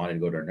popped in and wanted to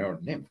go to Notre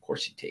Dame. Of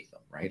course you take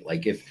them, right?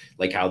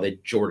 How the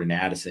Jordan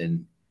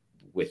Addison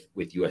with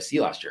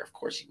USC last year, of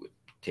course you would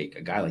take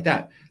a guy like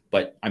that.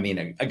 But a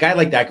guy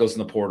like that goes in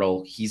the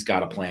portal, he's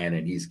got a plan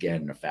and he's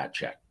getting a fat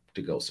check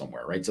to go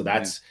somewhere, right? So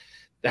that's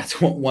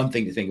one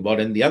thing to think about.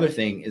 And the other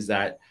thing is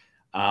that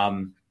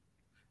I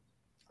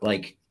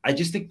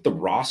just think the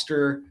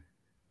roster,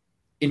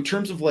 in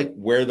terms of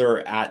where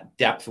they're at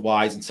depth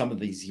wise and some of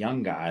these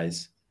young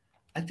guys,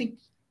 I think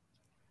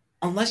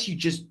unless you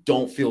just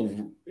don't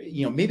feel,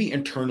 maybe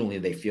internally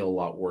they feel a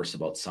lot worse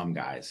about some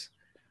guys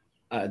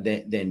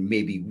than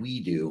maybe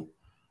we do.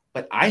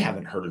 But I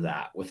haven't heard of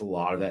that with a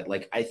lot of that.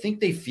 I think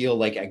they feel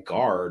like a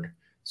guard.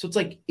 So it's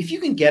if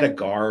you can get a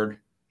guard,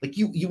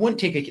 you wouldn't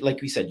take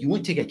like we said, you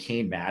wouldn't take a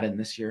Kane Madden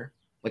this year,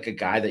 a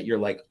guy that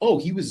you're oh,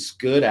 he was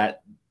good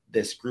at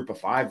this group of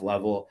 5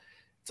 level.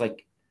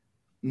 It's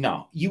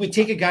no, you would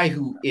take a guy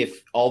who,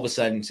 if all of a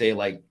sudden, say,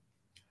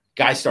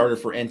 guy started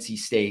for NC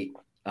State,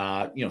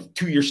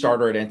 2-year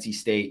starter at NC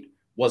State,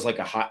 was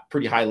a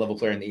pretty high level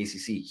player in the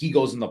ACC. He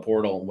goes in the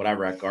portal and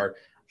whatever at guard.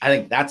 I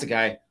think that's a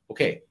guy.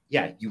 Okay,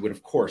 yeah, you would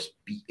of course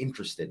be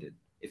interested in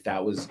if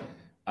that was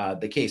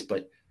the case.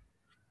 But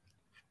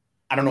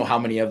I don't know how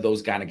many of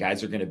those kind of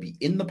guys are going to be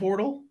in the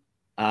portal.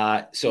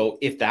 So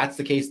if that's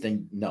the case,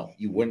 then no,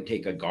 you wouldn't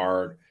take a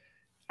guard.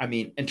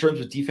 In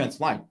terms of defense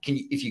line,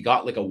 if you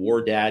got a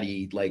war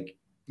daddy,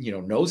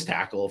 nose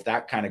tackle, if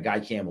that kind of guy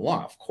came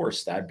along, of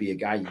course, that'd be a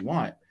guy you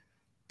want.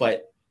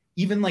 But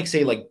even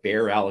say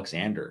Bear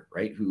Alexander,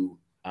 right? Who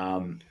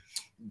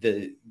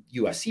the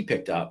USC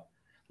picked up,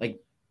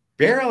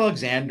 Bear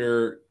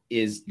Alexander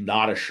is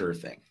not a sure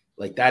thing.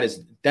 That is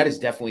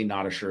definitely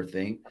not a sure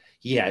thing.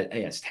 He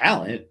has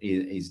talent.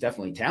 He's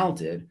definitely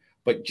talented,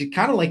 but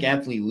kind of like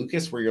Anthony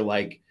Lucas, where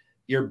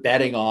you're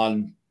betting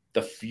on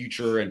the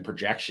future and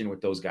projection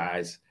with those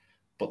guys.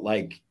 But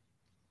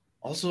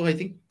also I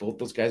think both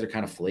those guys are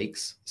kind of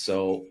flakes.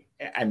 So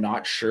I'm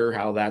not sure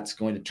how that's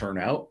going to turn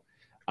out.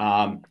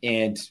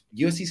 And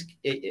USC's,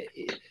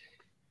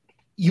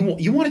 you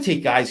want to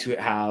take guys who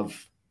have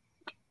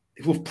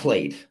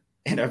played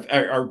and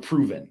are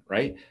proven,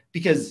 right?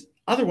 Because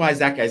otherwise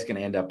that guy's going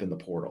to end up in the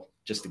portal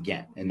just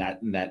again. And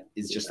that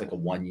is just a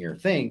 1-year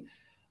thing.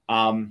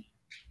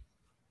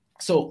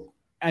 So,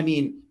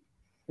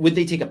 would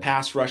they take a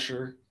pass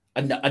rusher?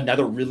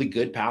 Another really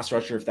good pass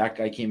rusher if that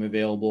guy came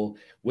available?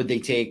 Would they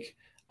take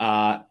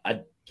a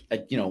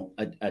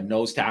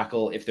nose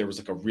tackle if there was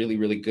a really,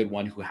 really good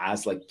one who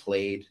has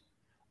played?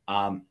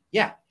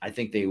 Yeah, I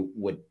think they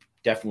would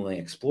definitely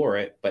explore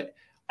it. But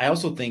I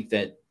also think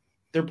that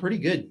they're pretty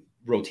good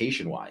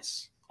rotation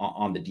wise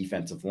on the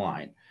defensive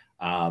line.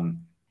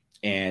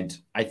 And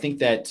I think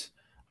that,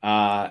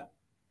 for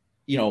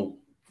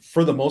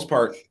the most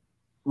part,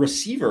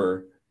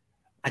 receiver,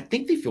 I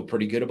think they feel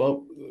pretty good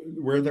about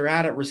where they're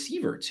at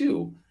receiver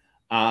too.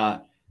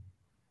 I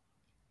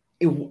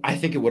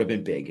think it would have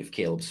been big if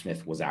Caleb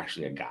Smith was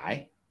actually a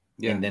guy.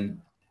 Yeah. And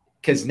then,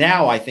 because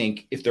now I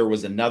think if there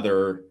was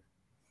another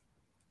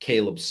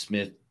Caleb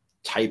Smith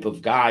type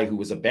of guy who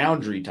was a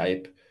boundary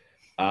type,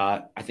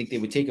 I think they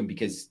would take him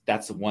because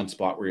that's the one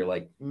spot where you're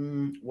like,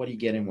 what are you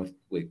getting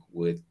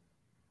with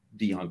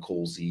Dion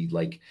Colsey?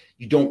 Like,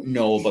 you don't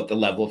know about the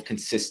level of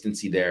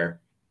consistency there.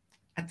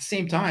 At the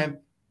same time,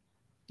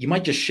 you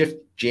might just shift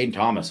Jane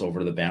Thomas over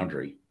to the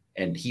boundary,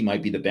 and he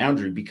might be the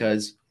boundary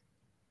because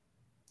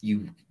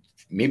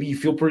maybe you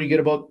feel pretty good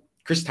about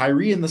Chris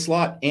Tyree in the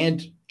slot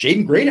and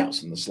Jaden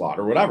Greathouse in the slot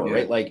or whatever,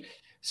 right? Like,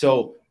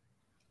 so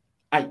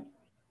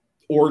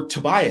or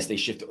Tobias, they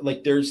shift.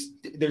 Like, there's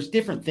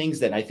different things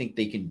that I think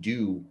they can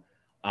do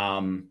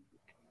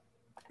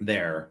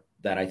there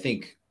that I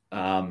think,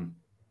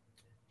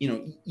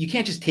 you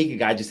can't just take a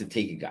guy just to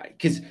take a guy.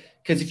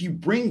 Because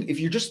if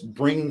you're just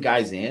bringing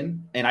guys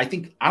in, and I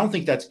don't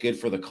think that's good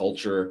for the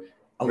culture.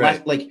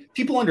 Unless, like,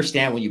 people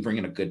understand when you bring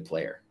in a good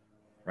player,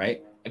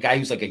 right? A guy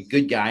who's like a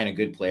good guy and a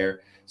good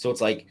player. So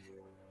it's like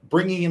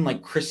bringing in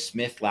like Chris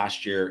Smith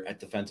last year at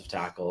defensive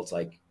tackle. It's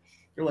like,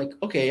 you're like,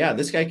 okay, yeah,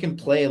 this guy can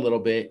play a little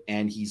bit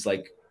and he's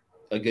like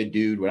a good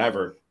dude,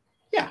 whatever.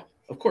 Yeah,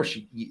 of course.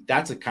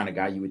 That's the kind of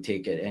guy you would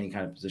take at any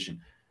kind of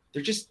position.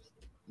 They're just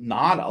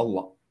not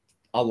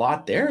a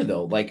lot there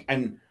though. Like,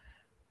 and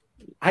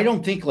I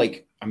don't think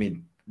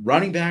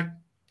running back,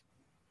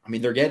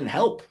 they're getting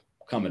help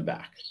coming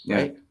back,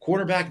 right?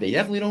 Quarterback, they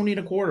definitely don't need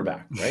a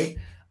quarterback, right?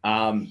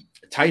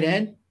 Tight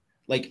end,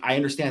 like, I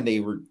understand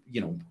they were,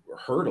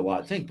 hurt a lot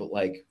of things, but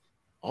like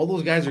all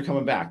those guys are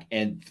coming back.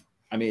 And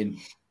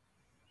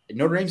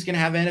Notre Dame's going to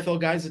have NFL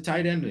guys at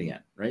tight end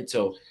again, right?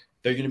 So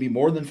they're going to be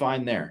more than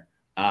fine there.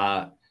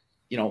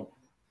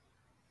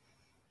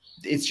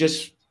 It's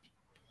just,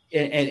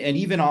 and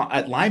even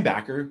at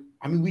linebacker,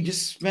 we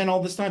just spent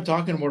all this time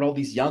talking about all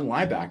these young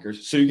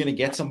linebackers. So you're going to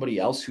get somebody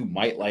else who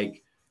might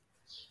like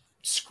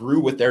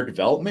screw with their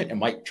development and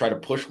might try to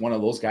push one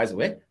of those guys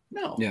away.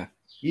 No. Yeah.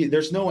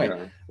 There's no way.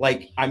 Yeah.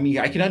 Like,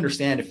 I can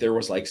understand if there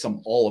was like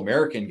some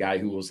All-American guy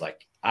who was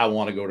like, I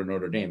want to go to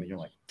Notre Dame. And you're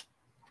like,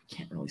 I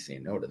can't really say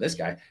no to this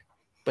guy.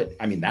 But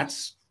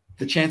that's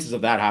the chances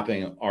of that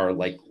happening are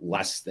like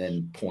less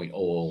than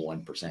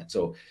 0.001%.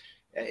 So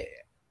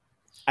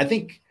I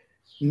think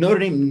Notre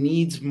Dame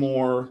needs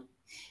more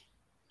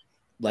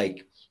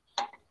like,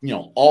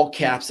 all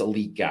caps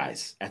elite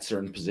guys at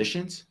certain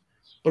positions.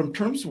 But in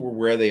terms of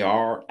where they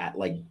are at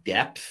like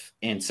depth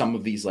and some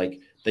of these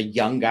like the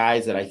young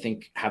guys that I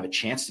think have a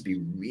chance to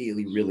be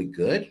really, really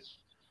good,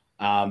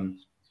 I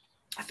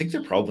think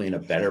they're probably in a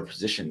better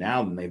position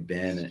now than they've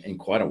been in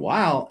quite a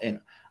while. And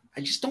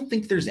I just don't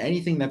think there's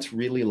anything that's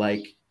really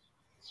like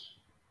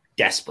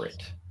desperate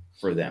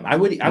for them. I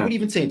would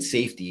even say it's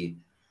safety.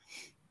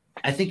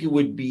 I think it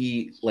would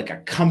be like a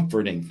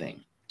comforting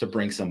thing to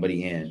bring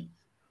somebody in,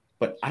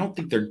 but I don't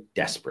think they're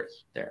desperate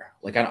there.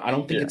 Like, I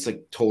don't think it's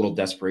like total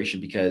desperation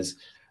because,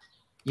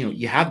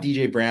 you have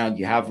DJ Brown,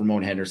 you have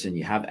Ramon Henderson,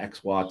 you have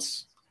X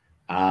Watts,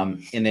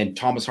 and then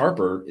Thomas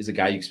Harper is a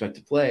guy you expect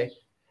to play.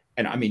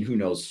 And who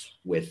knows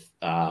with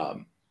like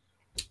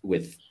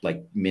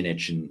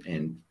Minich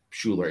and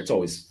Schuler, it's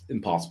always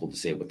impossible to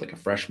say with like a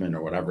freshman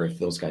or whatever, if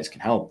those guys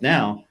can help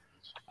now.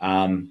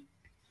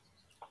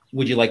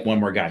 Would you like one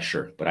more guy?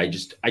 Sure. But I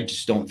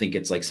just don't think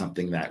it's like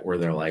something that where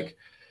they're like,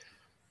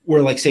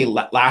 say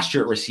last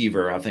year at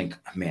receiver, I think,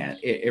 man,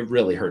 it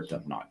really hurt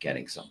them not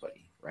getting somebody.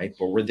 Right.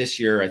 But we're this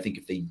year, I think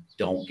if they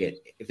don't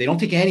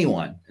take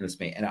anyone in this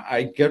main, and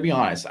I gotta be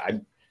honest, I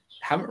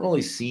haven't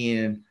really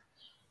seen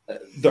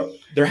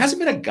there hasn't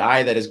been a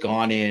guy that has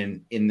gone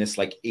in this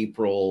like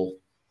April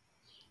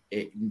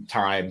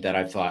time that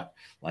I thought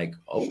like,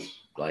 oh,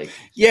 like,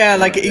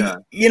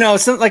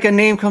 some like a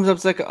name comes up,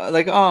 it's like,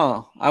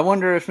 oh, I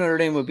wonder if Notre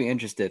Dame would be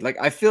interested. Like,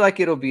 I feel like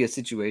it'll be a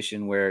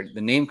situation where the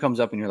name comes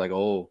up and you're like,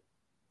 oh,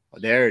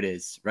 there it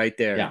is, right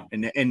there. Yeah.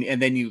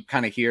 And then you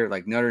kind of hear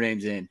like Notre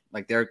Dame's in,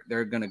 like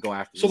they're gonna go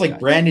after. So like guy.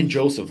 Brandon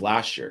Joseph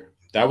last year,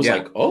 that was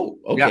like, oh,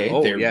 okay,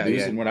 they're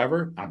losing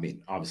whatever.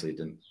 Obviously it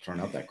didn't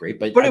turn out that great,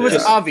 but it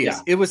was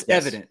obvious. Yeah. It was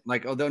evident.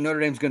 Like, although Notre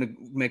Dame's gonna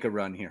make a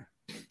run here.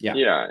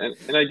 Yeah,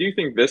 and I do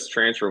think this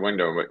transfer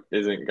window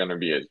isn't going to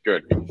be as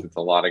good because it's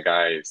a lot of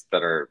guys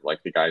that are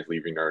like the guys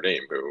leaving Notre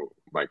Dame who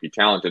might be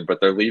talented, but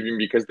they're leaving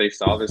because they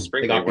saw this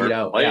spring they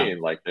weren't playing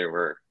like they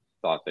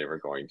thought they were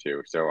going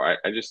to. So I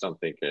just don't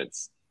think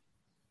it's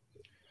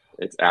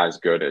as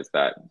good as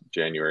that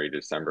January,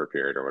 December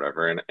period or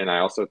whatever. And I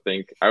also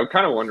think I would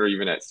kind of wonder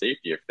even at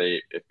safety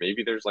if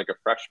maybe there's like a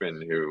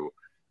freshman who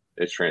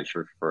is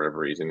transferred for whatever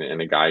reason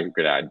and a guy who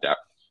could add depth,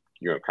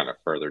 kind of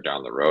further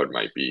down the road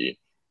might be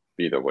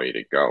the way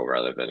to go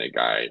rather than a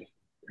guy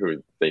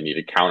who they need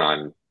to count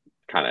on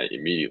kind of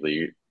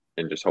immediately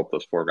and just hope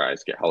those four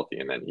guys get healthy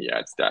and then he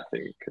adds depth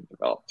and could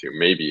develop too.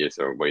 Maybe it's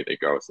a way they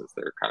go since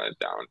they're kind of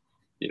down,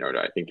 to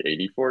I think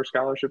 84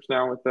 scholarships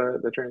now with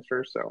the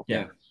transfer. So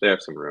they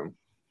have some room.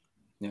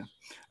 Yeah.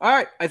 All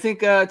right. I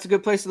think it's a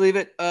good place to leave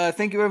it.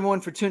 Thank you everyone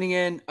for tuning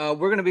in. We're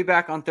going to be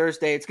back on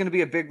Thursday. It's going to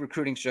be a big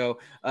recruiting show.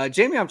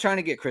 Jamie, I'm trying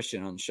to get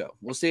Christian on the show.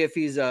 We'll see if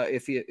he's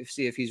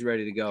if he's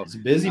ready to go. He's a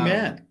busy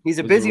man. He's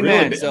a busy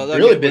man. So look,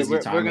 really busy.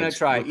 We're going to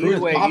try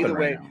either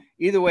way.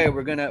 either way,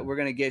 we're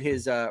gonna get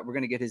his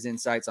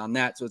insights on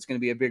that. So it's gonna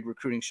be a big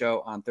recruiting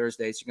show on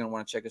Thursday. So you're gonna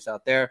want to check us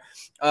out there.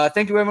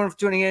 Thank you everyone for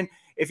tuning in.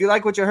 If you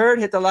like what you heard,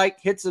 hit the like,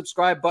 hit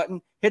subscribe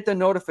button, hit the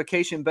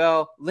notification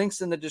bell.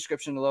 Links in the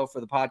description below for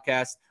the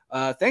podcast.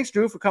 Thanks,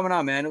 Drew, for coming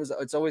on, man.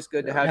 It's always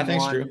good to have you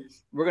on. Drew.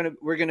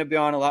 We're gonna be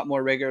on a lot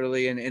more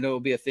regularly, and it'll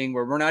be a thing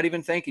where we're not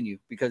even thanking you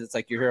because it's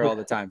like you're here all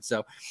the time.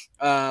 So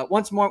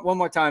one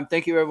more time,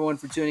 thank you everyone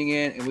for tuning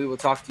in, and we will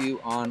talk to you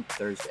on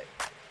Thursday.